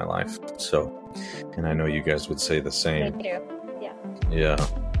changed my life. So, and I know you guys would say the same. Me too. Yeah.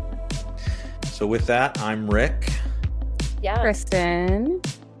 So with that, I'm Rick. Kristen.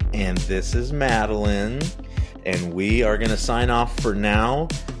 And this is Madeline. And we are going to sign off for now.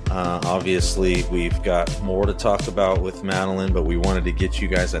 Obviously, we've got more to talk about with Madeline, but we wanted to get you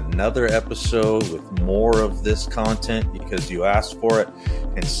guys another episode with more of this content because you asked for it.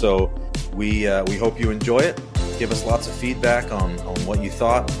 And so we hope you enjoy it. Give us lots of feedback on what you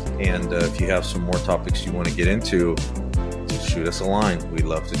thought. And if you have some more topics you want to get into, just shoot us a line. We'd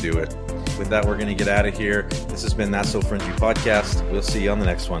love to do it. With that, we're going to get out of here. This has been That's So Fringy Podcast. We'll see you on the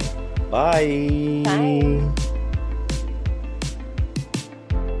next one. Bye. Bye.